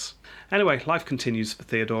it was. Anyway, life continues for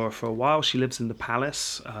Theodora for a while. She lives in the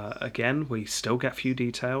palace. Again, we still get few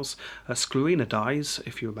details. Sclerina dies,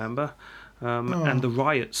 if you remember, and the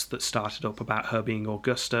riots that started up about her being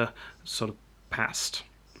Augusta sort of passed.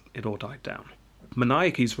 It all died down.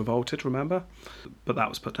 Maniaces revolted, remember? But that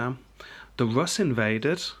was put down. The Rus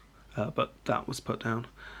invaded, but that was put down.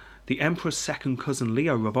 The Emperor's second cousin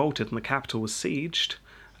Leo revolted and the capital was sieged.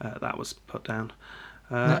 That was put down.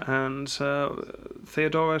 And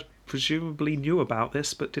Theodora presumably knew about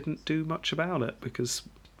this but didn't do much about it, because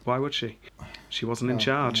why would she? She wasn't in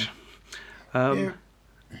charge. And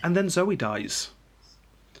then Zoe dies.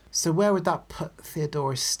 So where would that put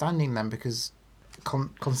Theodora standing then? Because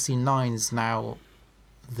Constantine IX's now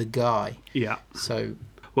the guy. Yeah. So...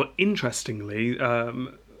 Well, interestingly,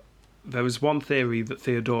 there was one theory that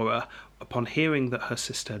Theodora, upon hearing that her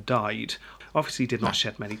sister died, obviously did not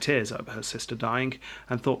shed many tears over her sister dying,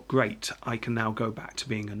 and thought, great, I can now go back to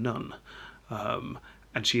being a nun.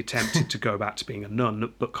 and she attempted to go back to being a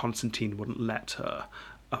nun, but Constantine wouldn't let her.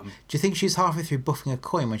 Do you think she's halfway through buffing a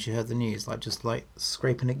coin when she heard the news? Just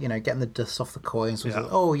scraping it, getting the dust off the coins. Was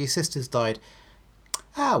oh, your sister's died.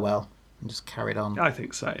 Ah, well. And just carried on. I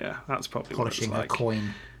think so, yeah. That's probably polishing what it was like. her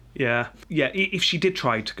coin. Yeah. If she did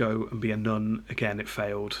try to go and be a nun, again, it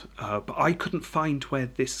failed. But I couldn't find where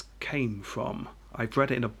this came from. I've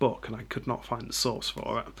read it in a book and I could not find the source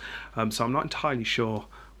for it. So I'm not entirely sure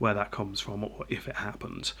where that comes from or if it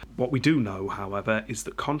happened. What we do know, however, is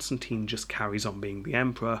that Constantine just carries on being the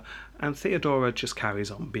emperor and Theodora just carries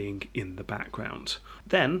on being in the background.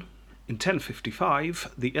 Then, in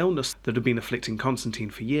 1055, the illness that had been afflicting Constantine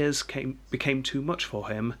for years became too much for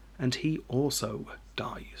him, and he also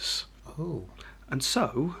dies. Oh. And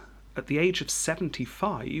so, at the age of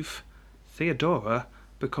 75, Theodora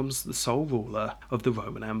becomes the sole ruler of the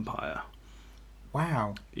Roman Empire.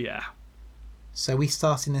 Wow. Yeah. So we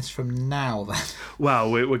starting this from now, then? Well,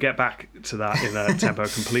 we'll get back to that in Tempo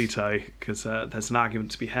Complete, because there's an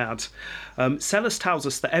argument to be had. Sellus tells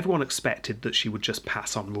us that everyone expected that she would just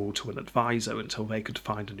pass on rule to an advisor until they could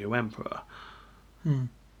find a new emperor.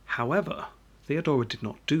 However, Theodora did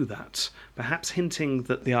not do that, perhaps hinting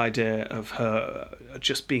that the idea of her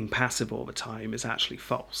just being passive all the time is actually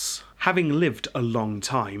false. Having lived a long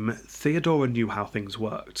time, Theodora knew how things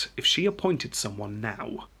worked. If she appointed someone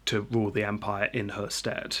now to rule the empire in her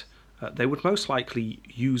stead, they would most likely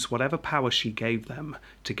use whatever power she gave them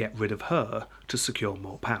to get rid of her to secure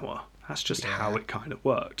more power. That's just how it kind of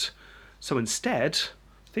worked. So instead,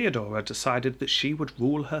 Theodora decided that she would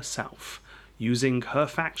rule herself, using her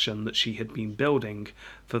faction that she had been building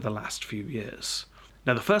for the last few years.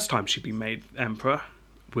 Now, the first time she'd been made emperor,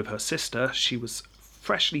 with her sister, she was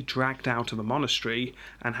freshly dragged out of a monastery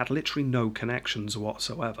and had literally no connections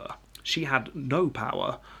whatsoever. She had no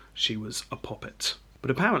power, she was a puppet. But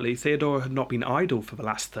apparently Theodora had not been idle for the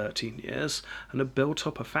last 13 years and had built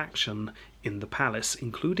up a faction in the palace,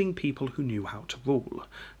 including people who knew how to rule.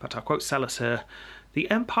 But I'll quote Sellus here, "The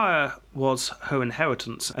empire was her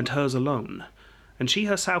inheritance and hers alone, and she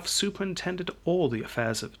herself superintended all the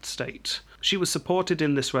affairs of state. She was supported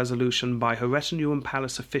in this resolution by her retinue and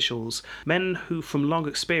palace officials, men who from long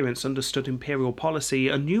experience understood imperial policy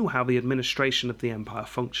and knew how the administration of the empire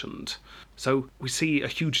functioned." So we see a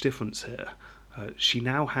huge difference here. She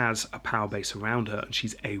now has a power base around her and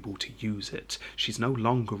she's able to use it. She's no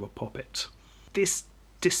longer a puppet. This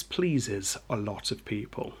displeases a lot of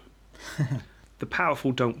people. The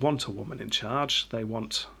powerful don't want a woman in charge, they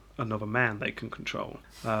want another man they can control.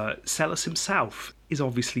 Sellus himself is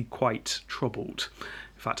obviously quite troubled.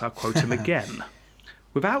 In fact, I'll quote him again.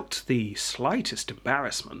 "Without the slightest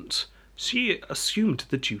embarrassment, she assumed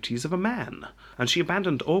the duties of a man, and she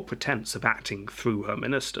abandoned all pretense of acting through her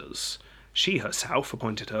ministers. She herself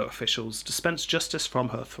appointed her officials, dispensed justice from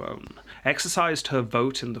her throne, exercised her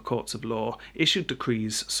vote in the courts of law, issued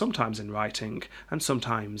decrees, sometimes in writing, and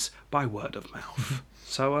sometimes by word of mouth."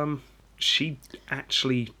 So, she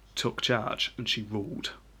actually took charge, and she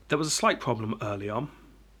ruled. There was a slight problem early on,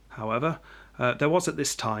 however. There was at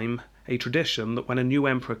this time a tradition that when a new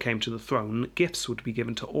emperor came to the throne, gifts would be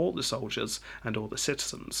given to all the soldiers and all the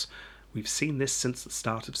citizens. We've seen this since the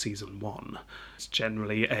start of Season 1. It's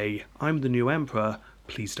generally a, "I'm the new emperor,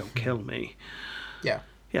 please don't kill me." Yeah.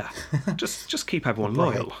 Yeah, just keep everyone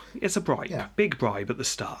loyal. It's a bribe, big bribe at the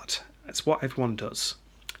start. It's what everyone does.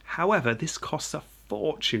 However, this costs a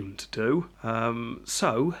fortune to do,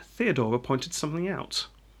 so Theodora pointed something out.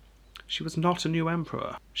 She was not a new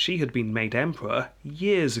emperor. She had been made emperor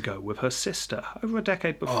years ago with her sister, over a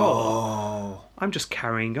decade before. Oh. I'm just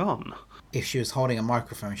carrying on. If she was holding a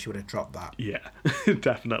microphone, she would have dropped that. Yeah,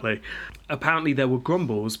 definitely. Apparently there were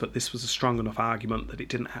grumbles, but this was a strong enough argument that it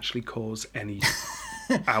didn't actually cause any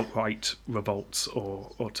outright revolts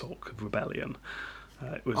or talk of rebellion.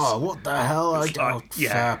 It was, what the hell?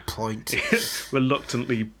 Fair point.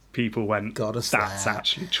 Reluctantly, people went, "That's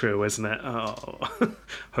actually true, isn't it?" Oh,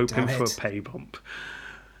 hoping for a pay bump.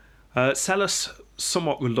 Sellus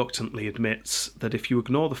somewhat reluctantly admits that if you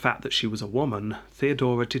ignore the fact that she was a woman,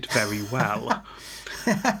 Theodora did very well.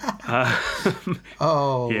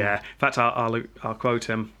 Yeah, in fact, I'll quote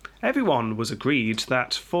him. "Everyone was agreed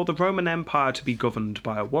that for the Roman Empire to be governed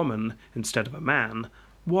by a woman instead of a man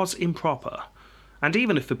was improper. And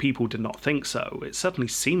even if the people did not think so, it certainly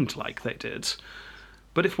seemed like they did.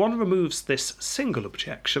 But if one removes this single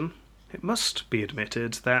objection, it must be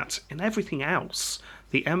admitted that in everything else,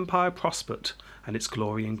 the empire prospered and its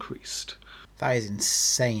glory increased." That is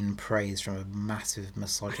insane praise from a massive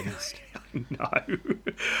misogynist. No.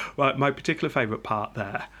 Right, my particular favourite part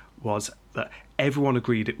there was that everyone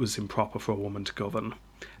agreed it was improper for a woman to govern.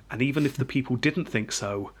 And even if the people didn't think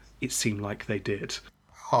so, it seemed like they did.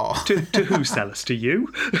 Oh. To who, Celes? To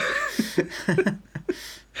you?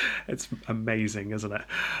 It's amazing, isn't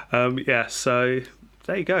it? So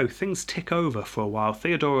there you go. Things tick over for a while.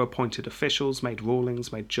 Theodora appointed officials, made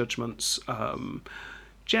rulings, made judgments,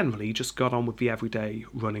 generally just got on with the everyday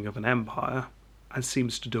running of an empire, and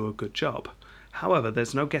seems to do a good job. However,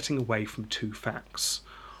 there's no getting away from two facts.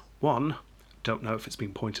 One, don't know if it's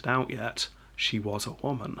been pointed out yet, she was a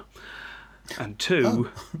woman. And two,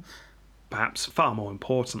 perhaps far more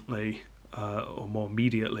importantly, or more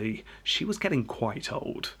immediately, she was getting quite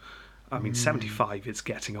old. I mean, 75 is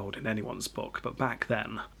getting old in anyone's book, but back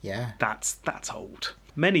then, that's old.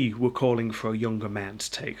 Many were calling for a younger man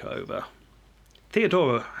to take over.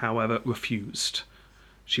 Theodora, however, refused.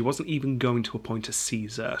 She wasn't even going to appoint a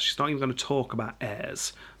Caesar. She's not even going to talk about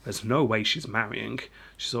heirs. There's no way she's marrying.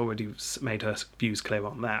 She's already made her views clear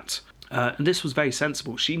on that. And this was very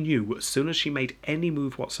sensible. She knew as soon as she made any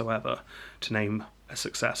move whatsoever to name a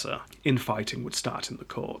successor, infighting would start in the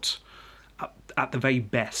court. At the very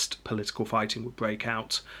best, political fighting would break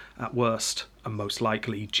out. At worst, and most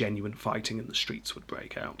likely, genuine fighting in the streets would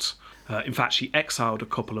break out. In fact, she exiled a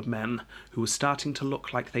couple of men who were starting to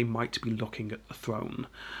look like they might be looking at the throne.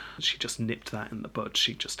 She just nipped that in the bud.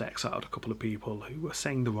 She just exiled a couple of people who were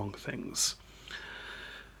saying the wrong things.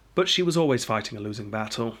 But she was always fighting a losing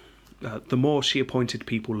battle. The more she appointed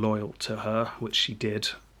people loyal to her, which she did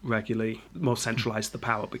regularly, the more centralised the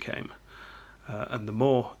power became. And the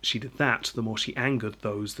more she did that, the more she angered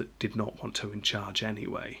those that did not want her in charge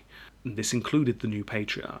anyway. And this included the new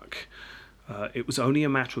patriarch. It was only a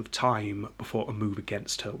matter of time before a move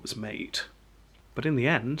against her was made. But in the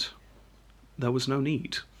end, there was no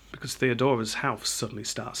need, because Theodora's house suddenly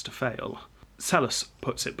starts to fail. Celes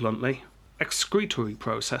puts it bluntly, excretory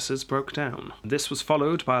processes broke down. This was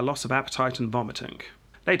followed by a loss of appetite and vomiting.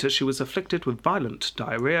 Later, she was afflicted with violent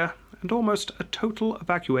diarrhea, and almost a total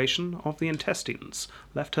evacuation of the intestines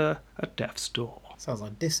left her at death's door. Sounds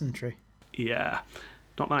like dysentery. Yeah,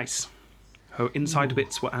 not nice. Her inside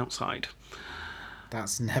bits were outside.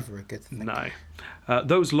 That's never a good thing. No.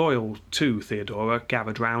 Those loyal to Theodora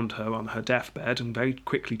gathered round her on her deathbed and very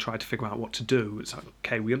quickly tried to figure out what to do. It's like,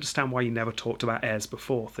 okay, we understand why you never talked about heirs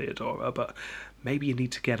before, Theodora, but maybe you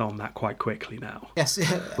need to get on that quite quickly now. Yes,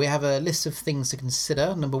 we have a list of things to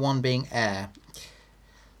consider. Number one being heir.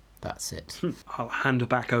 That's it. I'll hand her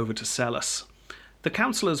back over to Celes. The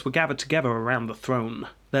councillors were gathered together around the throne,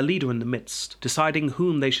 their leader in the midst, deciding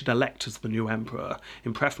whom they should elect as the new emperor,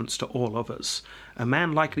 in preference to all others, a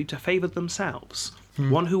man likely to favour themselves,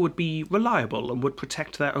 one who would be reliable and would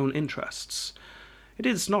protect their own interests. It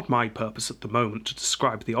is not my purpose at the moment to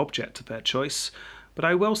describe the object of their choice, but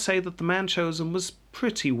I will say that the man chosen was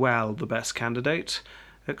pretty well the best candidate,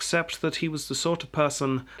 except that he was the sort of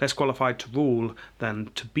person less qualified to rule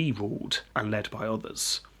than to be ruled and led by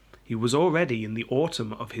others. He was already in the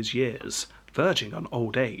autumn of his years, verging on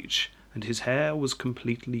old age, and his hair was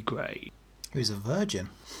completely grey. He was a virgin.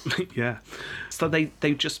 Yeah. So they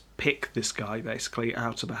just pick this guy, basically,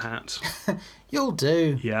 out of a hat. You'll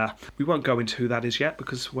do. Yeah. We won't go into who that is yet,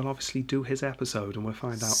 because we'll obviously do his episode, and we'll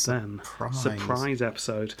find out then. Surprise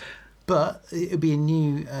episode. But it'll be a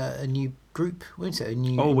new group, won't it? A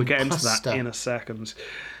new we'll get cluster. into that in a second.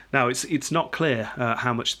 Now, it's not clear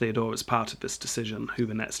how much Theodora is part of this decision, who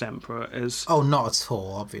the next emperor is. Oh, not at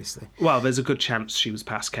all, obviously. Well, there's a good chance she was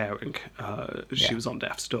past caring. She was on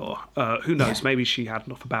death's door. Who knows? Yeah. Maybe she had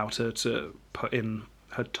enough about her to put in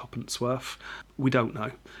her tuppence worth. We don't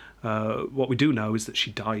know. What we do know is that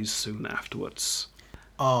she dies soon afterwards.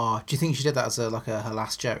 Oh, do you think she did that as her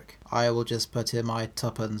last joke? I will just put in my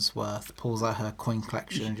tuppence worth, pulls out her coin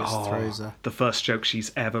collection and just throws her. The first joke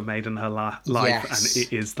she's ever made in her life, yes. And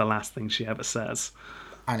it is the last thing she ever says.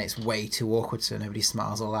 And it's way too awkward so nobody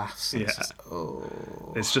smiles or laughs. Yeah.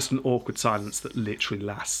 It's just an awkward silence that literally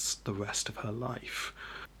lasts the rest of her life.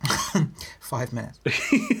 5 minutes.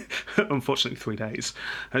 Unfortunately, 3 days.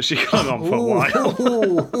 And she hung on for a while.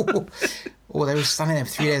 They were standing there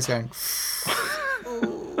for 3 days going...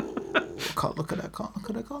 Can't look at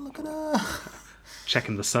her.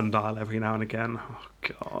 Checking the sundial every now and again. Oh,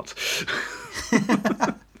 God.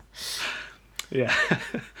 Yeah.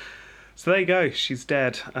 So there you go. She's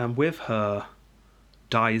dead. And with her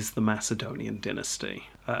dies the Macedonian dynasty.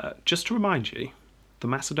 Just to remind you, the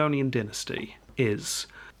Macedonian dynasty is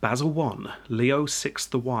Basil 1, Leo 6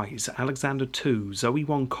 the Wise, Alexander 2, Zoe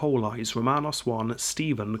 1 Coal Eyes, Romanos 1,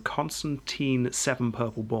 Stephen, Constantine 7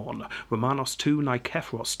 Purple Born, Romanos 2,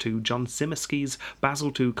 Nikephoros 2, John Zimiskis,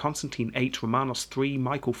 Basil 2, Constantine 8, Romanos 3,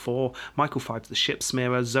 Michael 4, Michael 5 the Ship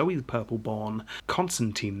Smearer, Zoe the Purple Born,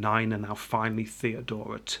 Constantine 9, and now finally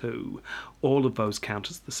Theodora 2. All of those count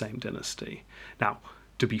as the same dynasty. Now,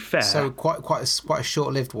 to be fair... So quite a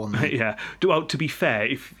short-lived one. Then. Yeah. Well, to be fair,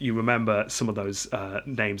 if you remember some of those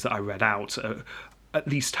names that I read out, at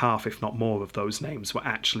least half, if not more, of those names were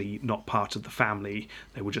actually not part of the family.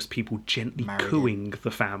 They were just people gently cooing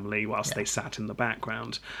the family whilst they sat in the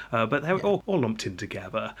background. But they were all lumped in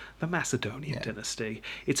together. The Macedonian dynasty.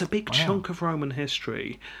 It's a big chunk of Roman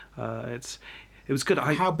history. It was good.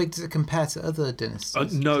 How big does it compare to other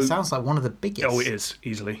dynasties? No. It sounds like one of the biggest. Oh, it is,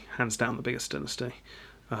 easily. Hands down the biggest dynasty.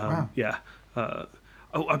 Wow. Yeah.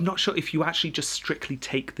 I'm not sure if you actually just strictly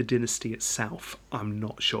take the dynasty itself. I'm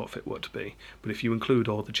not sure if it would be. But if you include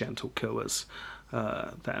all the gentle killers,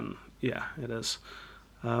 then yeah, it is.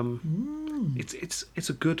 It's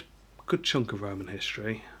a good chunk of Roman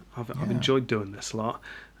history. I've enjoyed doing this a lot.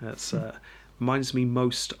 It's reminds me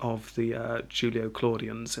most of the Julio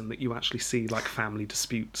Claudians in that you actually see like family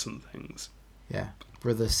disputes and things. Yeah,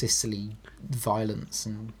 brother Sicily violence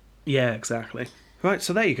and. Yeah, exactly. Right,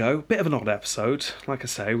 so there you go. Bit of an odd episode. Like I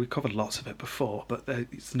say, we covered lots of it before, but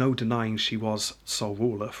there's no denying she was sole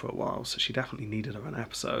ruler for a while, so she definitely needed her an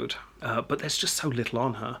episode. But there's just so little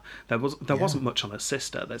on her. There wasn't much on her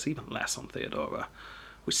sister. There's even less on Theodora,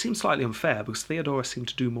 which seems slightly unfair because Theodora seemed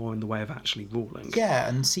to do more in the way of actually ruling. Yeah,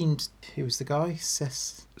 and seemed... Who was the guy?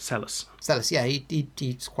 Celis. Yeah,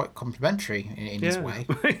 he's quite complimentary in his way.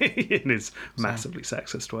 In his massively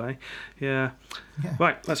sexist way. Yeah.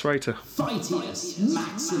 Right, let's rate her. Phytius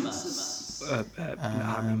Maximus.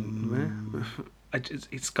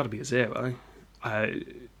 It's got to be a 0.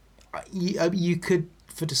 You could,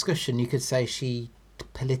 for discussion, you could say she...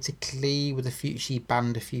 politically she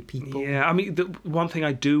banned a few people. Yeah, I mean, the one thing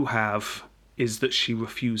I do have is that she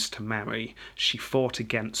refused to marry. She fought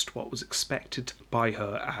against what was expected by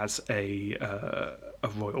her as a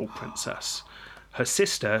royal princess. Her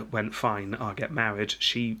sister went, fine, I'll get married.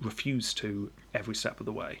 She refused to every step of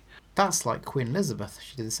the way. That's like Queen Elizabeth.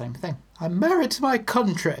 She did the same thing. I'm married to my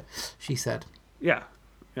country, she said. Yeah,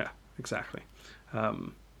 exactly.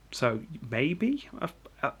 So maybe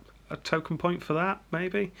a token point for that,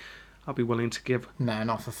 maybe. I'll be willing to give... No,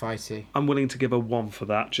 not for Fighty. I'm willing to give her 1 for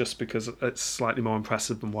that, just because it's slightly more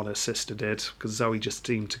impressive than what her sister did, because Zoe just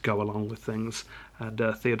seemed to go along with things, and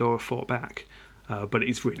Theodora fought back. But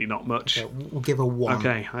it's really not much. Okay, we'll give her 1.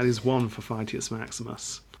 Okay, that is 1 for Phytius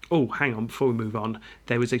Maximus. Oh, hang on, before we move on,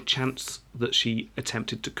 there is a chance that she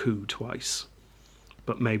attempted to coup twice,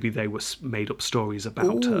 but maybe they were made up stories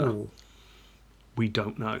about her. We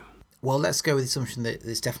don't know. Well, let's go with the assumption that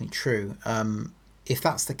it's definitely true. If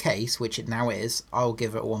that's the case, which it now is, I'll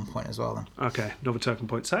give it 1 point as well then. Okay, another token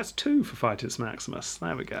point. So that's 2 for Phytius Maximus.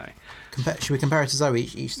 There we go. Should we compare it to Zoe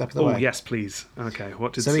each step of the way? Oh, yes, please. Okay,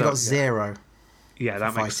 what did Zoe got 0. Yeah,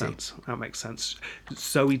 that makes sense. That makes sense.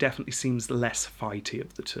 Zoe definitely seems less fighty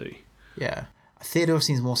of the two. Yeah. Theodore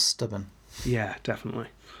seems more stubborn. Yeah, definitely.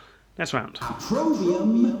 Next round.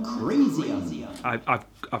 Approbium Crasium.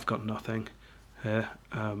 I've got nothing here.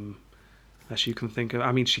 As you can think of.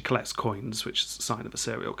 I mean, she collects coins, which is a sign of a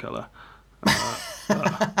serial killer. I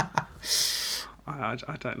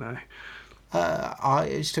don't know. I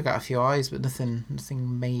just took out a few eyes, but nothing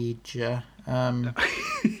major.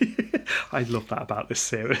 I love that about this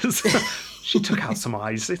series. She took out some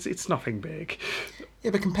eyes. It's nothing big.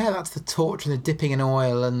 Yeah, but compare that to the torture and the dipping in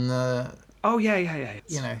oil and the... Oh, yeah.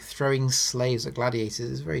 Throwing slaves at gladiators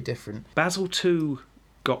is very different. Basil 2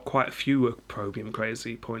 got quite a few Opprobrium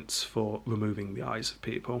Crazy points for removing the eyes of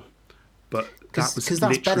people. But that was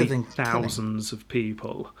literally better than thousands killing. Of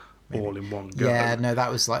people all in one go. Yeah, no,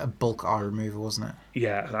 that was like a bulk eye removal, wasn't it?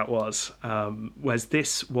 Yeah, that was. Whereas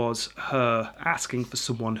this was her asking for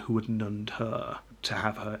someone who had nunned her to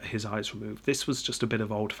have his eyes removed. This was just a bit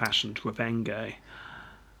of old-fashioned revenge.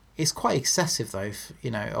 It's quite excessive, though.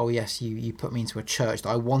 Oh yes, you put me into a church that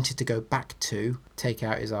I wanted to go back to, take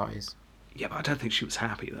out his eyes. Yeah, but I don't think she was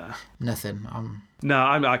happy there. Nothing. No,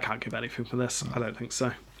 I can't give anything for this. I don't think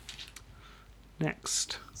so.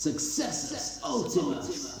 Next. Successus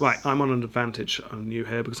Ultimus. Right, I'm on an advantage on you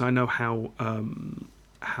here because I know how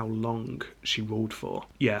long she ruled for.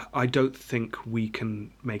 Yeah, I don't think we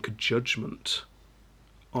can make a judgment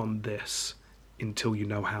on this until you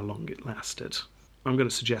know how long it lasted. I'm going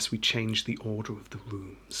to suggest we change the order of the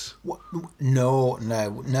rooms. What? No.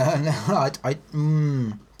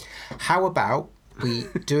 How about we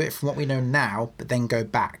do it from what we know now, but then go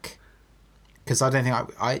back. Because I don't think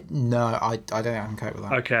I don't think I can cope with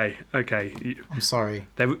that. Okay. I'm sorry.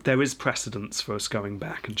 There is precedence for us going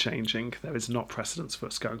back and changing. There is not precedence for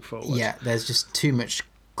us going forward. Yeah, there's just too much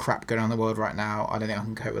crap going on in the world right now. I don't think I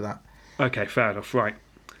can cope with that. Okay, fair enough. Right.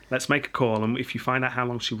 Let's make a call, and if you find out how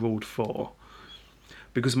long she ruled for.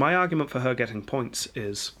 Because my argument for her getting points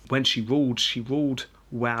is when she ruled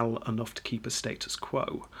well enough to keep a status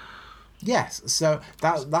quo. Yes, so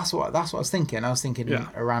that's what I was thinking. I was thinking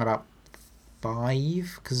around about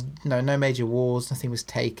 5, because no major wars, nothing was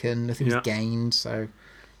taken, nothing was gained, so...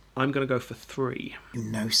 I'm going to go for 3. You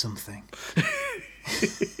know something.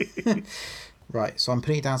 Right, so I'm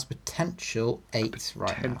putting it down as potential 8 right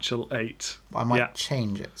now. Potential 8. I might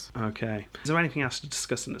change it. Okay. Is there anything else to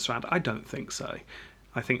discuss in this round? I don't think so.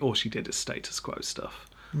 I think all she did is status quo stuff.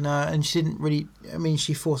 No, and she didn't really... I mean,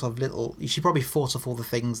 she fought off She probably fought off all the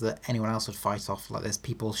things that anyone else would fight off, like there's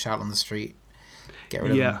people shout on the street, get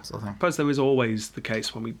rid of them, sort of thing. I suppose there is always the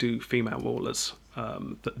case when we do female rulers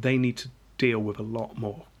that they need to deal with a lot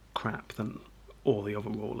more crap than all the other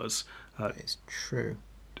rulers. It's true.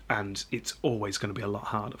 And it's always going to be a lot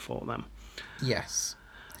harder for them. Yes.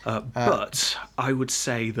 But I would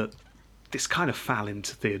say that this kind of fell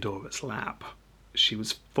into Theodora's lap. She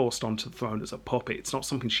was forced onto the throne as a puppet. It's not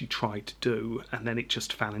something she tried to do, and then it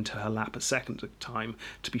just fell into her lap a second time.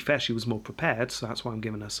 To be fair, she was more prepared, so that's why I'm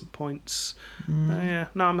giving her some points.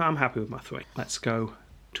 I'm happy with my 3. Let's go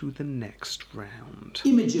to the next round.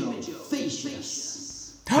 Imogen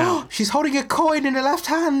Facius. Oh, she's holding a coin in her left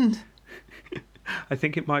hand. I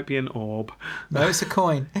think it might be an orb. No, it's a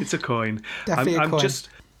coin. It's a coin. Definitely a coin.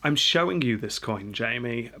 I'm showing you this coin,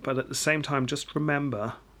 Jamie, but at the same time, just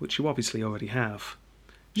remember, which you obviously already have,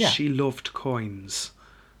 she loved coins.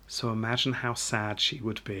 So imagine how sad she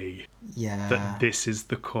would be that this is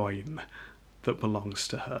the coin that belongs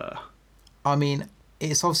to her. I mean,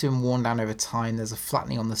 it's obviously been worn down over time. There's a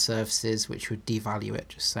flattening on the surfaces, which would devalue it,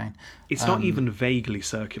 just saying. It's not even vaguely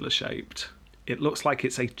circular shaped. It looks like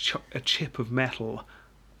it's a chip of metal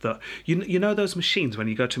that... You know those machines when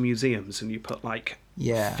you go to museums and you put like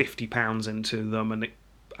 £50 into them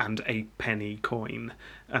and a penny coin,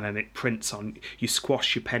 and then it prints on... You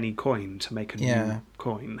squash your penny coin to make a new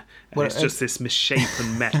coin. And it's just this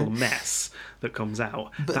misshapen metal mess that comes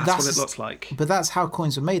out. That's what it looks like. But that's how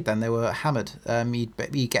coins were made then. They were hammered.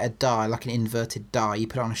 You'd get a die, like an inverted die. You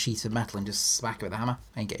put it on a sheet of metal and just smack it with a hammer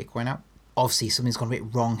and get your coin out. Obviously, something's gone a bit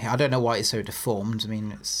wrong here. I don't know why it's so deformed. I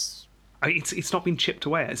mean, it's not been chipped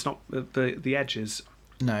away. It's not the edges.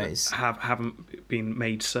 No, haven't been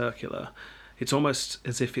made circular. It's almost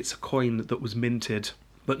as if it's a coin that was minted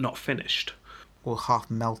but not finished, or half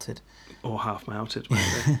melted,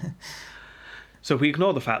 maybe. So if we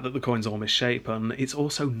ignore the fact that the coin's all misshapen, it's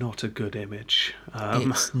also not a good image.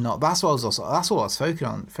 It's not. That's what I was focusing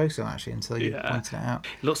on actually until you pointed it out.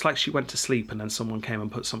 It looks like she went to sleep and then someone came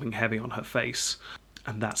and put something heavy on her face,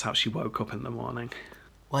 and that's how she woke up in the morning.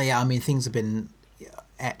 Well, yeah, I mean, things have been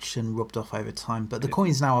etched and rubbed off over time, but the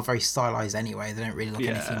coins now are very stylized anyway. They don't really look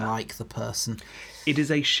anything like the person. It is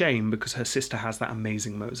a shame because her sister has that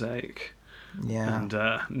amazing mosaic. Yeah. And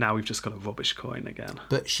now we've just got a rubbish coin again.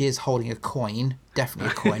 But she is holding a coin,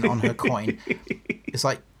 definitely a coin on her coin. It's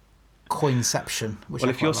like coinception. Well,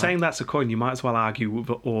 if you're saying that's a coin, you might as well argue with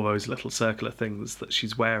all those little circular things that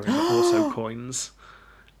she's wearing are also coins.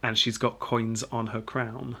 And she's got coins on her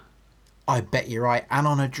crown. I bet you're right. And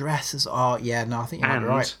on her dress as I think you might be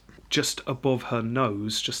right. Just above her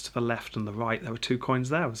nose, just to the left and the right, there were 2 coins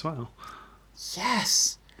there as well.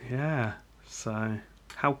 Yes. Yeah. So...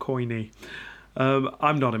 How coiny.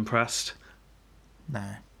 I'm not impressed. No.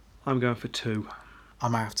 I'm going for 2. I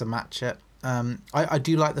might have to match it. I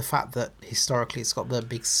do like the fact that historically it's got the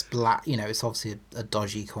big splat. You know, it's obviously a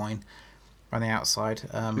dodgy coin on the outside.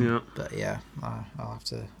 But yeah,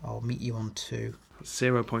 I'll meet you on 2.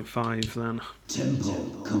 0.5 then.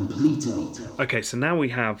 Temple completed. Okay, so now we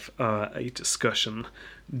have a discussion.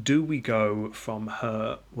 Do we go from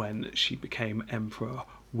her when she became emperor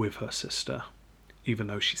with her sister, even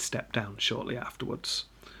though she stepped down shortly afterwards?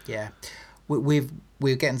 Yeah. We're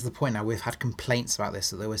getting to the point now, we've had complaints about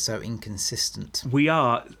this, that they were so inconsistent. We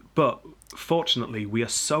are, but fortunately we are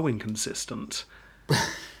so inconsistent,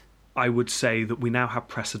 I would say that we now have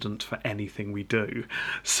precedent for anything we do.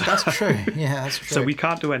 So, that's true, yeah, that's true. So we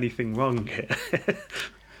can't do anything wrong here.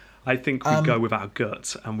 I think we go with our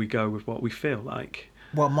gut and we go with what we feel like.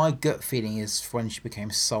 Well, my gut feeling is when she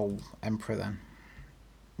became sole emperor then.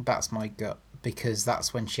 That's my gut, because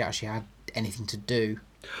that's when she actually had anything to do.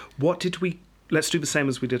 Let's do the same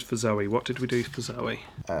as we did for Zoe. What did we do for Zoe?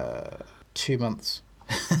 2 months.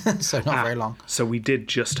 So not very long. So we did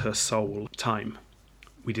just her sole time.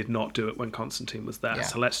 We did not do it when Constantine was there. Yeah.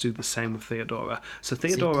 So let's do the same with Theodora. So See,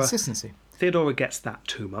 Theodora consistency. gets that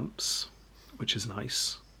 2 months, which is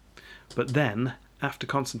nice. But then, after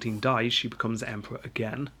Constantine dies, she becomes emperor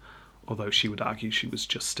again. Although she would argue she was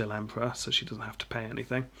just still emperor, so she doesn't have to pay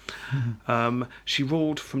anything. She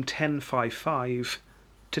ruled from 1055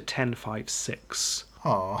 to 1056.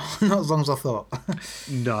 Oh, not as long as I thought.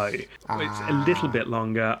 No, it's a little bit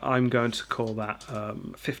longer. I'm going to call that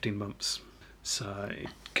 15 months. So,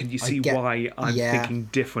 can you see why I'm thinking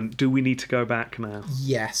different? Do we need to go back now?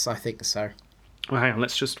 Yes, I think so. Well, hang on,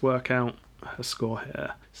 let's just work out her score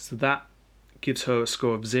here. So that gives her a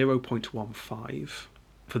score of 0.15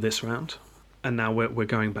 for this round. And now we're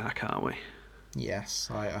going back, aren't we? Yes,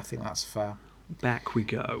 I think that's fair. Back we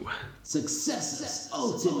go. Successus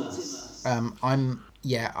Ultimus.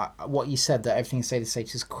 What you said, that everything stayed the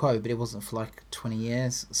status quo, but it wasn't for like 20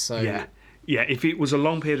 years. So Yeah, if it was a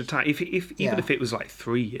long period of time, even if it was like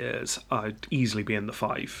 3 years, I'd easily be in the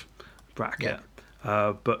 5 bracket.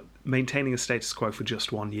 But maintaining a status quo for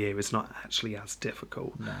just 1 year is not actually as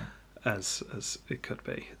difficult as it could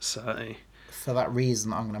be. So for that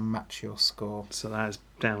reason, I'm going to match your score. So that is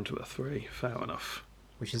down to a 3. Fair enough.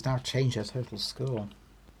 Which has now changed our total score.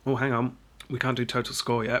 Oh, hang on. We can't do total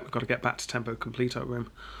score yet. We've got to get back to Tempo Completo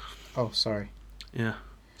room. Oh, sorry. Yeah.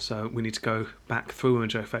 So we need to go back through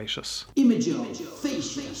Imago Facius. Imago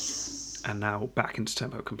Facius. And now back into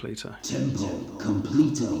Tempo Completo. Tempo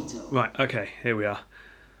Completo. Right, okay, here we are.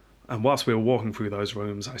 And whilst we were walking through those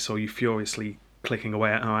rooms, I saw you furiously clicking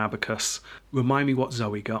away at our abacus. Remind me what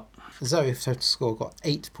Zoe got. Zoe, total score, got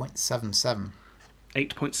 8.77.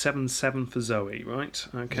 8.77 for Zoe, right?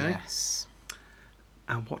 Okay. Yes.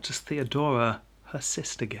 And what does Theodora, her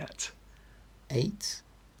sister, get?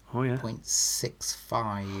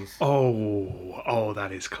 8.65. Oh,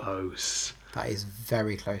 that is close. That is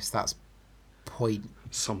very close. That's point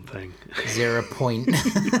something. 0.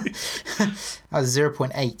 That's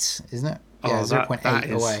 0.8, isn't it? Yeah,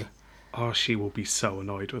 0.8 away. Oh, she will be so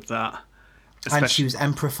annoyed with that. And she was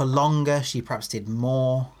emperor for longer. She perhaps did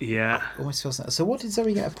more. Yeah. Almost feels like. So what did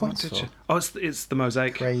Zoe get a points for? Oh, it's the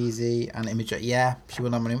mosaic. Crazy and Imago. Yeah, she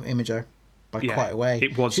won on Imago by quite a way.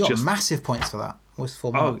 It was she got massive points for that. It was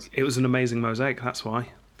 4 marks. Oh, it was an amazing mosaic. That's why.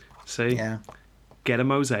 See. Yeah. Get a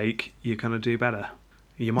mosaic, you're gonna do better.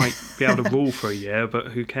 You might be able to rule for a year, but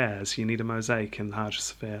who cares? You need a mosaic in the Hagia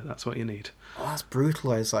Sophia. That's what you need. Oh, that's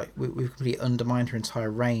brutal. It's like we've completely undermined her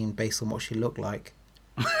entire reign based on what she looked like.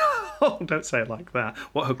 Oh, don't say it like that.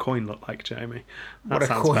 What her coin looked like, Jamie. That what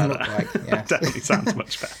her coin looked like, yes. That definitely sounds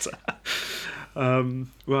much better.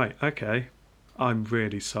 Right, okay. I'm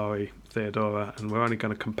really sorry, Theodora, and we're only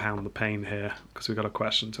going to compound the pain here because we've got a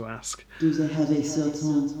question to ask. Do they have a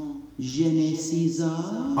certain je ne Caesar?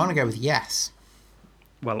 I'm going to go with yes.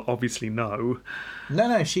 Well, obviously no.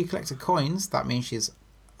 No, she collected coins. That means she's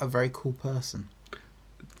a very cool person.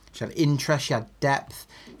 She had interest, she had depth,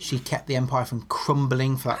 she kept the empire from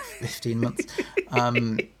crumbling for that 15 months.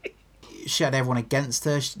 She had everyone against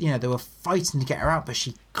her. They were fighting to get her out, but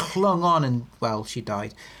she clung on and, well, she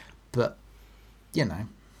died. But,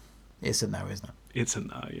 it's a no, isn't it? It's a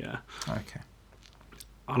no, yeah. Okay.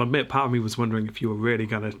 I'll admit, part of me was wondering if you were really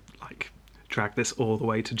going to, drag this all the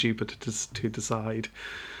way to Jupiter to decide.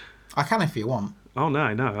 I can if you want. Oh, no,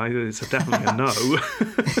 it's definitely a no.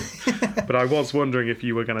 But I was wondering if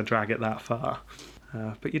you were going to drag it that far.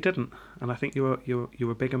 But you didn't. And I think you're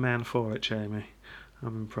a bigger man for it, Jamie.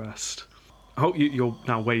 I'm impressed. Oh, you're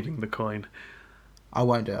now waving the coin. I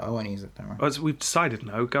won't do it. I won't use it, don't worry. As we've decided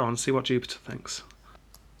no. Go on, see what Jupiter thinks.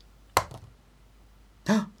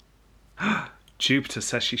 Jupiter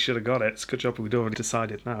says she should have got it. It's a good job we'd already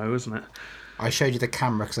decided no, isn't it? I showed you the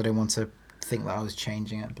camera because I didn't want to think that I was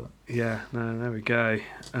changing it. But yeah, no, there we go.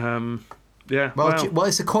 Yeah. Well,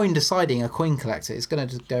 it's a coin deciding, a coin collector. It's going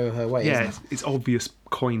to just go her way, isn't it? It's obvious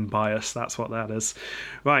coin bias. That's what that is.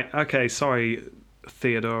 Right, okay, sorry,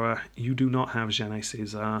 Theodora. You do not have je ne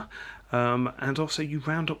Caesar. And also, you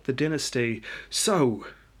round up the dynasty. So,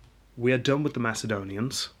 we are done with the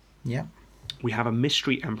Macedonians. Yeah. We have a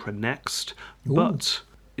mystery emperor next, but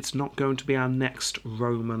it's not going to be our next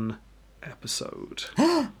Roman episode.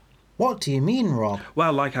 What do you mean, Rob?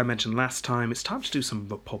 Well, like I mentioned last time, it's time to do some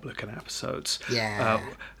Republican episodes. Yeah.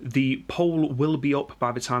 The poll will be up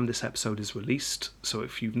by the time this episode is released, so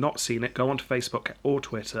if you've not seen it, go onto Facebook or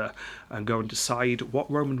Twitter and go and decide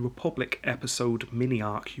what Roman Republic episode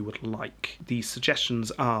mini-arc you would like. The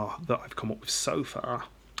suggestions are, that I've come up with so far,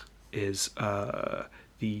 is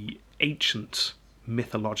the ancient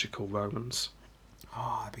mythological Romans.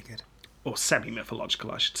 Oh, that'd be good. Or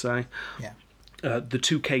semi-mythological, I should say. Yeah. the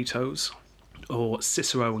two Catos, or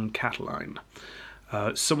Cicero and Catiline.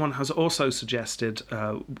 Someone has also suggested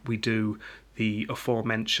we do the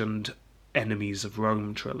aforementioned Enemies of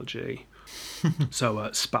Rome trilogy. So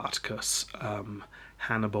Spartacus,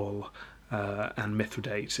 Hannibal, and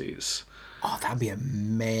Mithridates. Oh, that'd be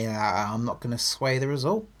amazing. I'm not going to sway the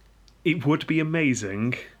result. It would be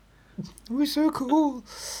amazing. It would be so cool.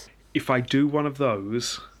 If I do one of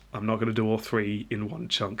those, I'm not going to do all three in one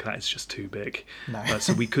chunk. That is just too big. No.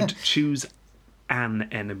 So we could choose an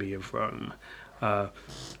enemy of Rome.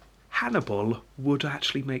 Hannibal would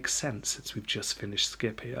actually make sense since we've just finished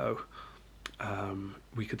Scipio.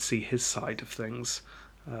 We could see his side of things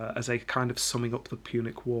as a kind of summing up the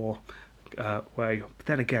Punic War way. But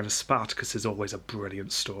then again, Spartacus is always a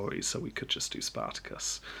brilliant story, so we could just do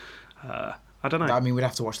Spartacus. I don't know. I mean, we'd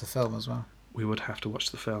have to watch the film as well. We would have to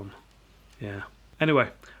watch the film. Yeah. Anyway,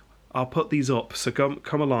 I'll put these up, so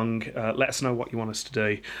come along, let us know what you want us to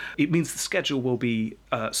do. It means the schedule will be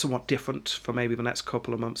somewhat different for maybe the next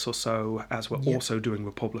couple of months or so, as we're also doing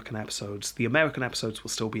Republican episodes. The American episodes will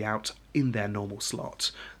still be out in their normal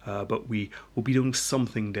slot, but we will be doing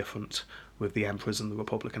something different with the Emperors and the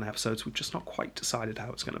Republican episodes. We've just not quite decided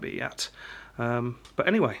how it's going to be yet. But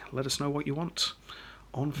anyway, let us know what you want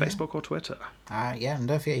on Facebook or Twitter. And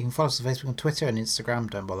don't forget you can follow us on Facebook and Twitter and Instagram,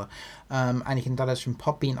 don't bother. And you can download us from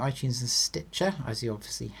Podbean, iTunes and Stitcher, as you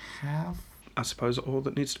obviously have. I suppose all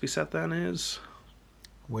that needs to be said then is...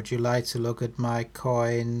 Would you like to look at my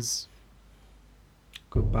coins?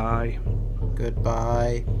 Goodbye.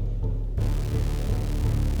 Goodbye.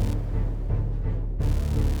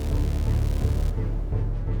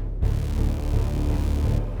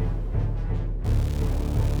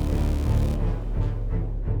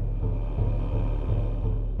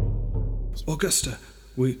 Augusta,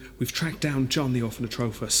 we've tracked down John the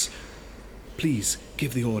Orphanatrophus. Please,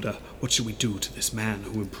 give the order. What shall we do to this man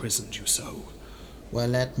who imprisoned you so? Well,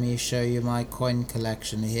 let me show you my coin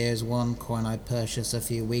collection. Here's one coin I purchased a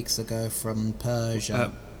few weeks ago from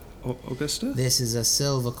Persia. Augusta? This is a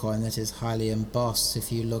silver coin that is highly embossed.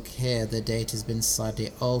 If you look here, the date has been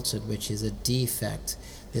slightly altered, which is a defect.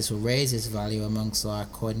 This will raise its value amongst our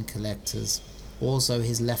coin collectors. Also,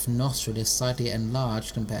 his left nostril is slightly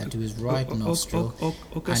enlarged compared to his right nostril,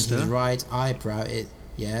 Augusta? and his right eyebrow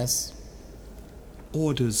Yes?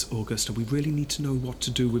 Orders, Augusta. We really need to know what to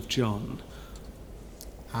do with John.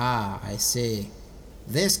 Ah, I see.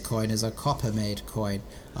 This coin is a copper-made coin,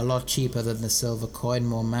 a lot cheaper than the silver coin,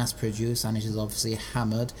 more mass-produced, and it is obviously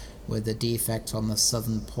hammered with the defect on the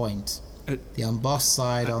southern point. The embossed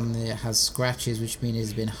side has scratches, which mean it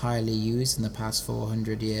has been highly used in the past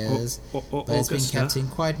 400 years, but it's been kept in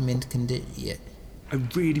quite mint condition. I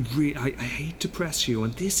hate to press you,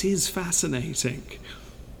 and this is fascinating,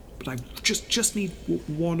 but I just need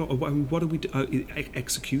one. What do we do?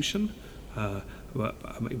 Execution?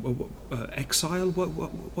 Exile?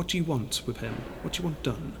 What do you want with him? What do you want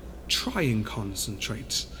done? Try and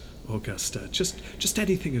concentrate, Augusta. Just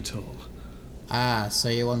anything at all. Ah, so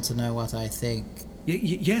you want to know what I think?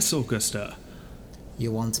 Yes, Augusta. You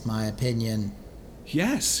want my opinion?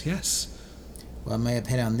 Yes. Well, my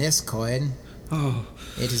opinion on this coin... Oh.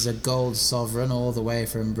 It is a gold sovereign all the way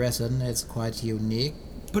from Britain. It's quite unique.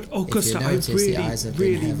 But Augusta, if you notice, the eyes have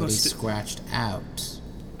been heavily scratched out.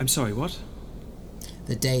 I'm sorry, what?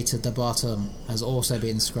 The date at the bottom has also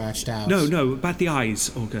been scratched out. No, about the eyes,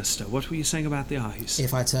 Augusta. What were you saying about the eyes?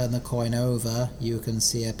 If I turn the coin over, you can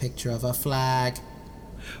see a picture of a flag.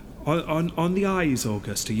 On the eyes,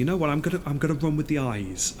 Augusta. You know what? I'm gonna run with the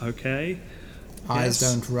eyes, okay? Eyes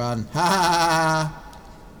don't run. Ha ha!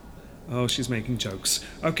 Oh, she's making jokes.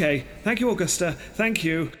 Okay, thank you, Augusta. Thank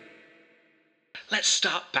you. Let's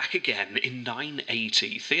start back again. In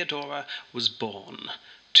 980, Theodora was born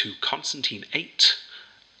to Constantine VIII.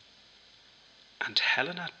 And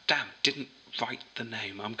Helena, didn't write the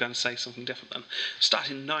name. I'm going to say something different then.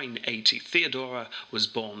 Starting in 980, Theodora was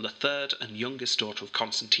born the third and youngest daughter of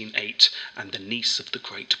Constantine VIII and the niece of the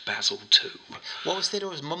great Basil II. What was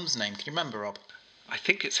Theodora's mum's name? Can you remember, Rob? I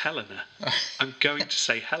think it's Helena. I'm going to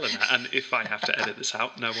say Helena, and if I have to edit this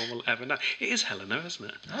out, no one will ever know. It is Helena, isn't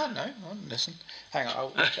it? Oh, no. Oh, listen. Hang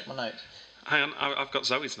on, I'll check my notes. Hang on, I've got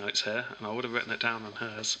Zoe's notes here, and I would have written it down on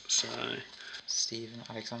hers, so... Stephen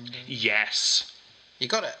Alexander? Yes. You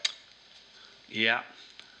got it? Yeah.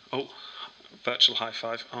 Oh, virtual high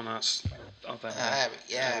five. Oh, no, it's... Oh,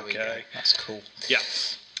 there we go. That's cool. Yeah.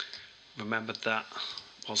 Remembered that.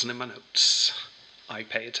 Wasn't in my notes. I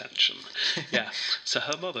pay attention. Yeah. So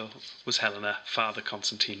her mother was Helena, father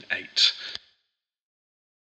Constantine VIII.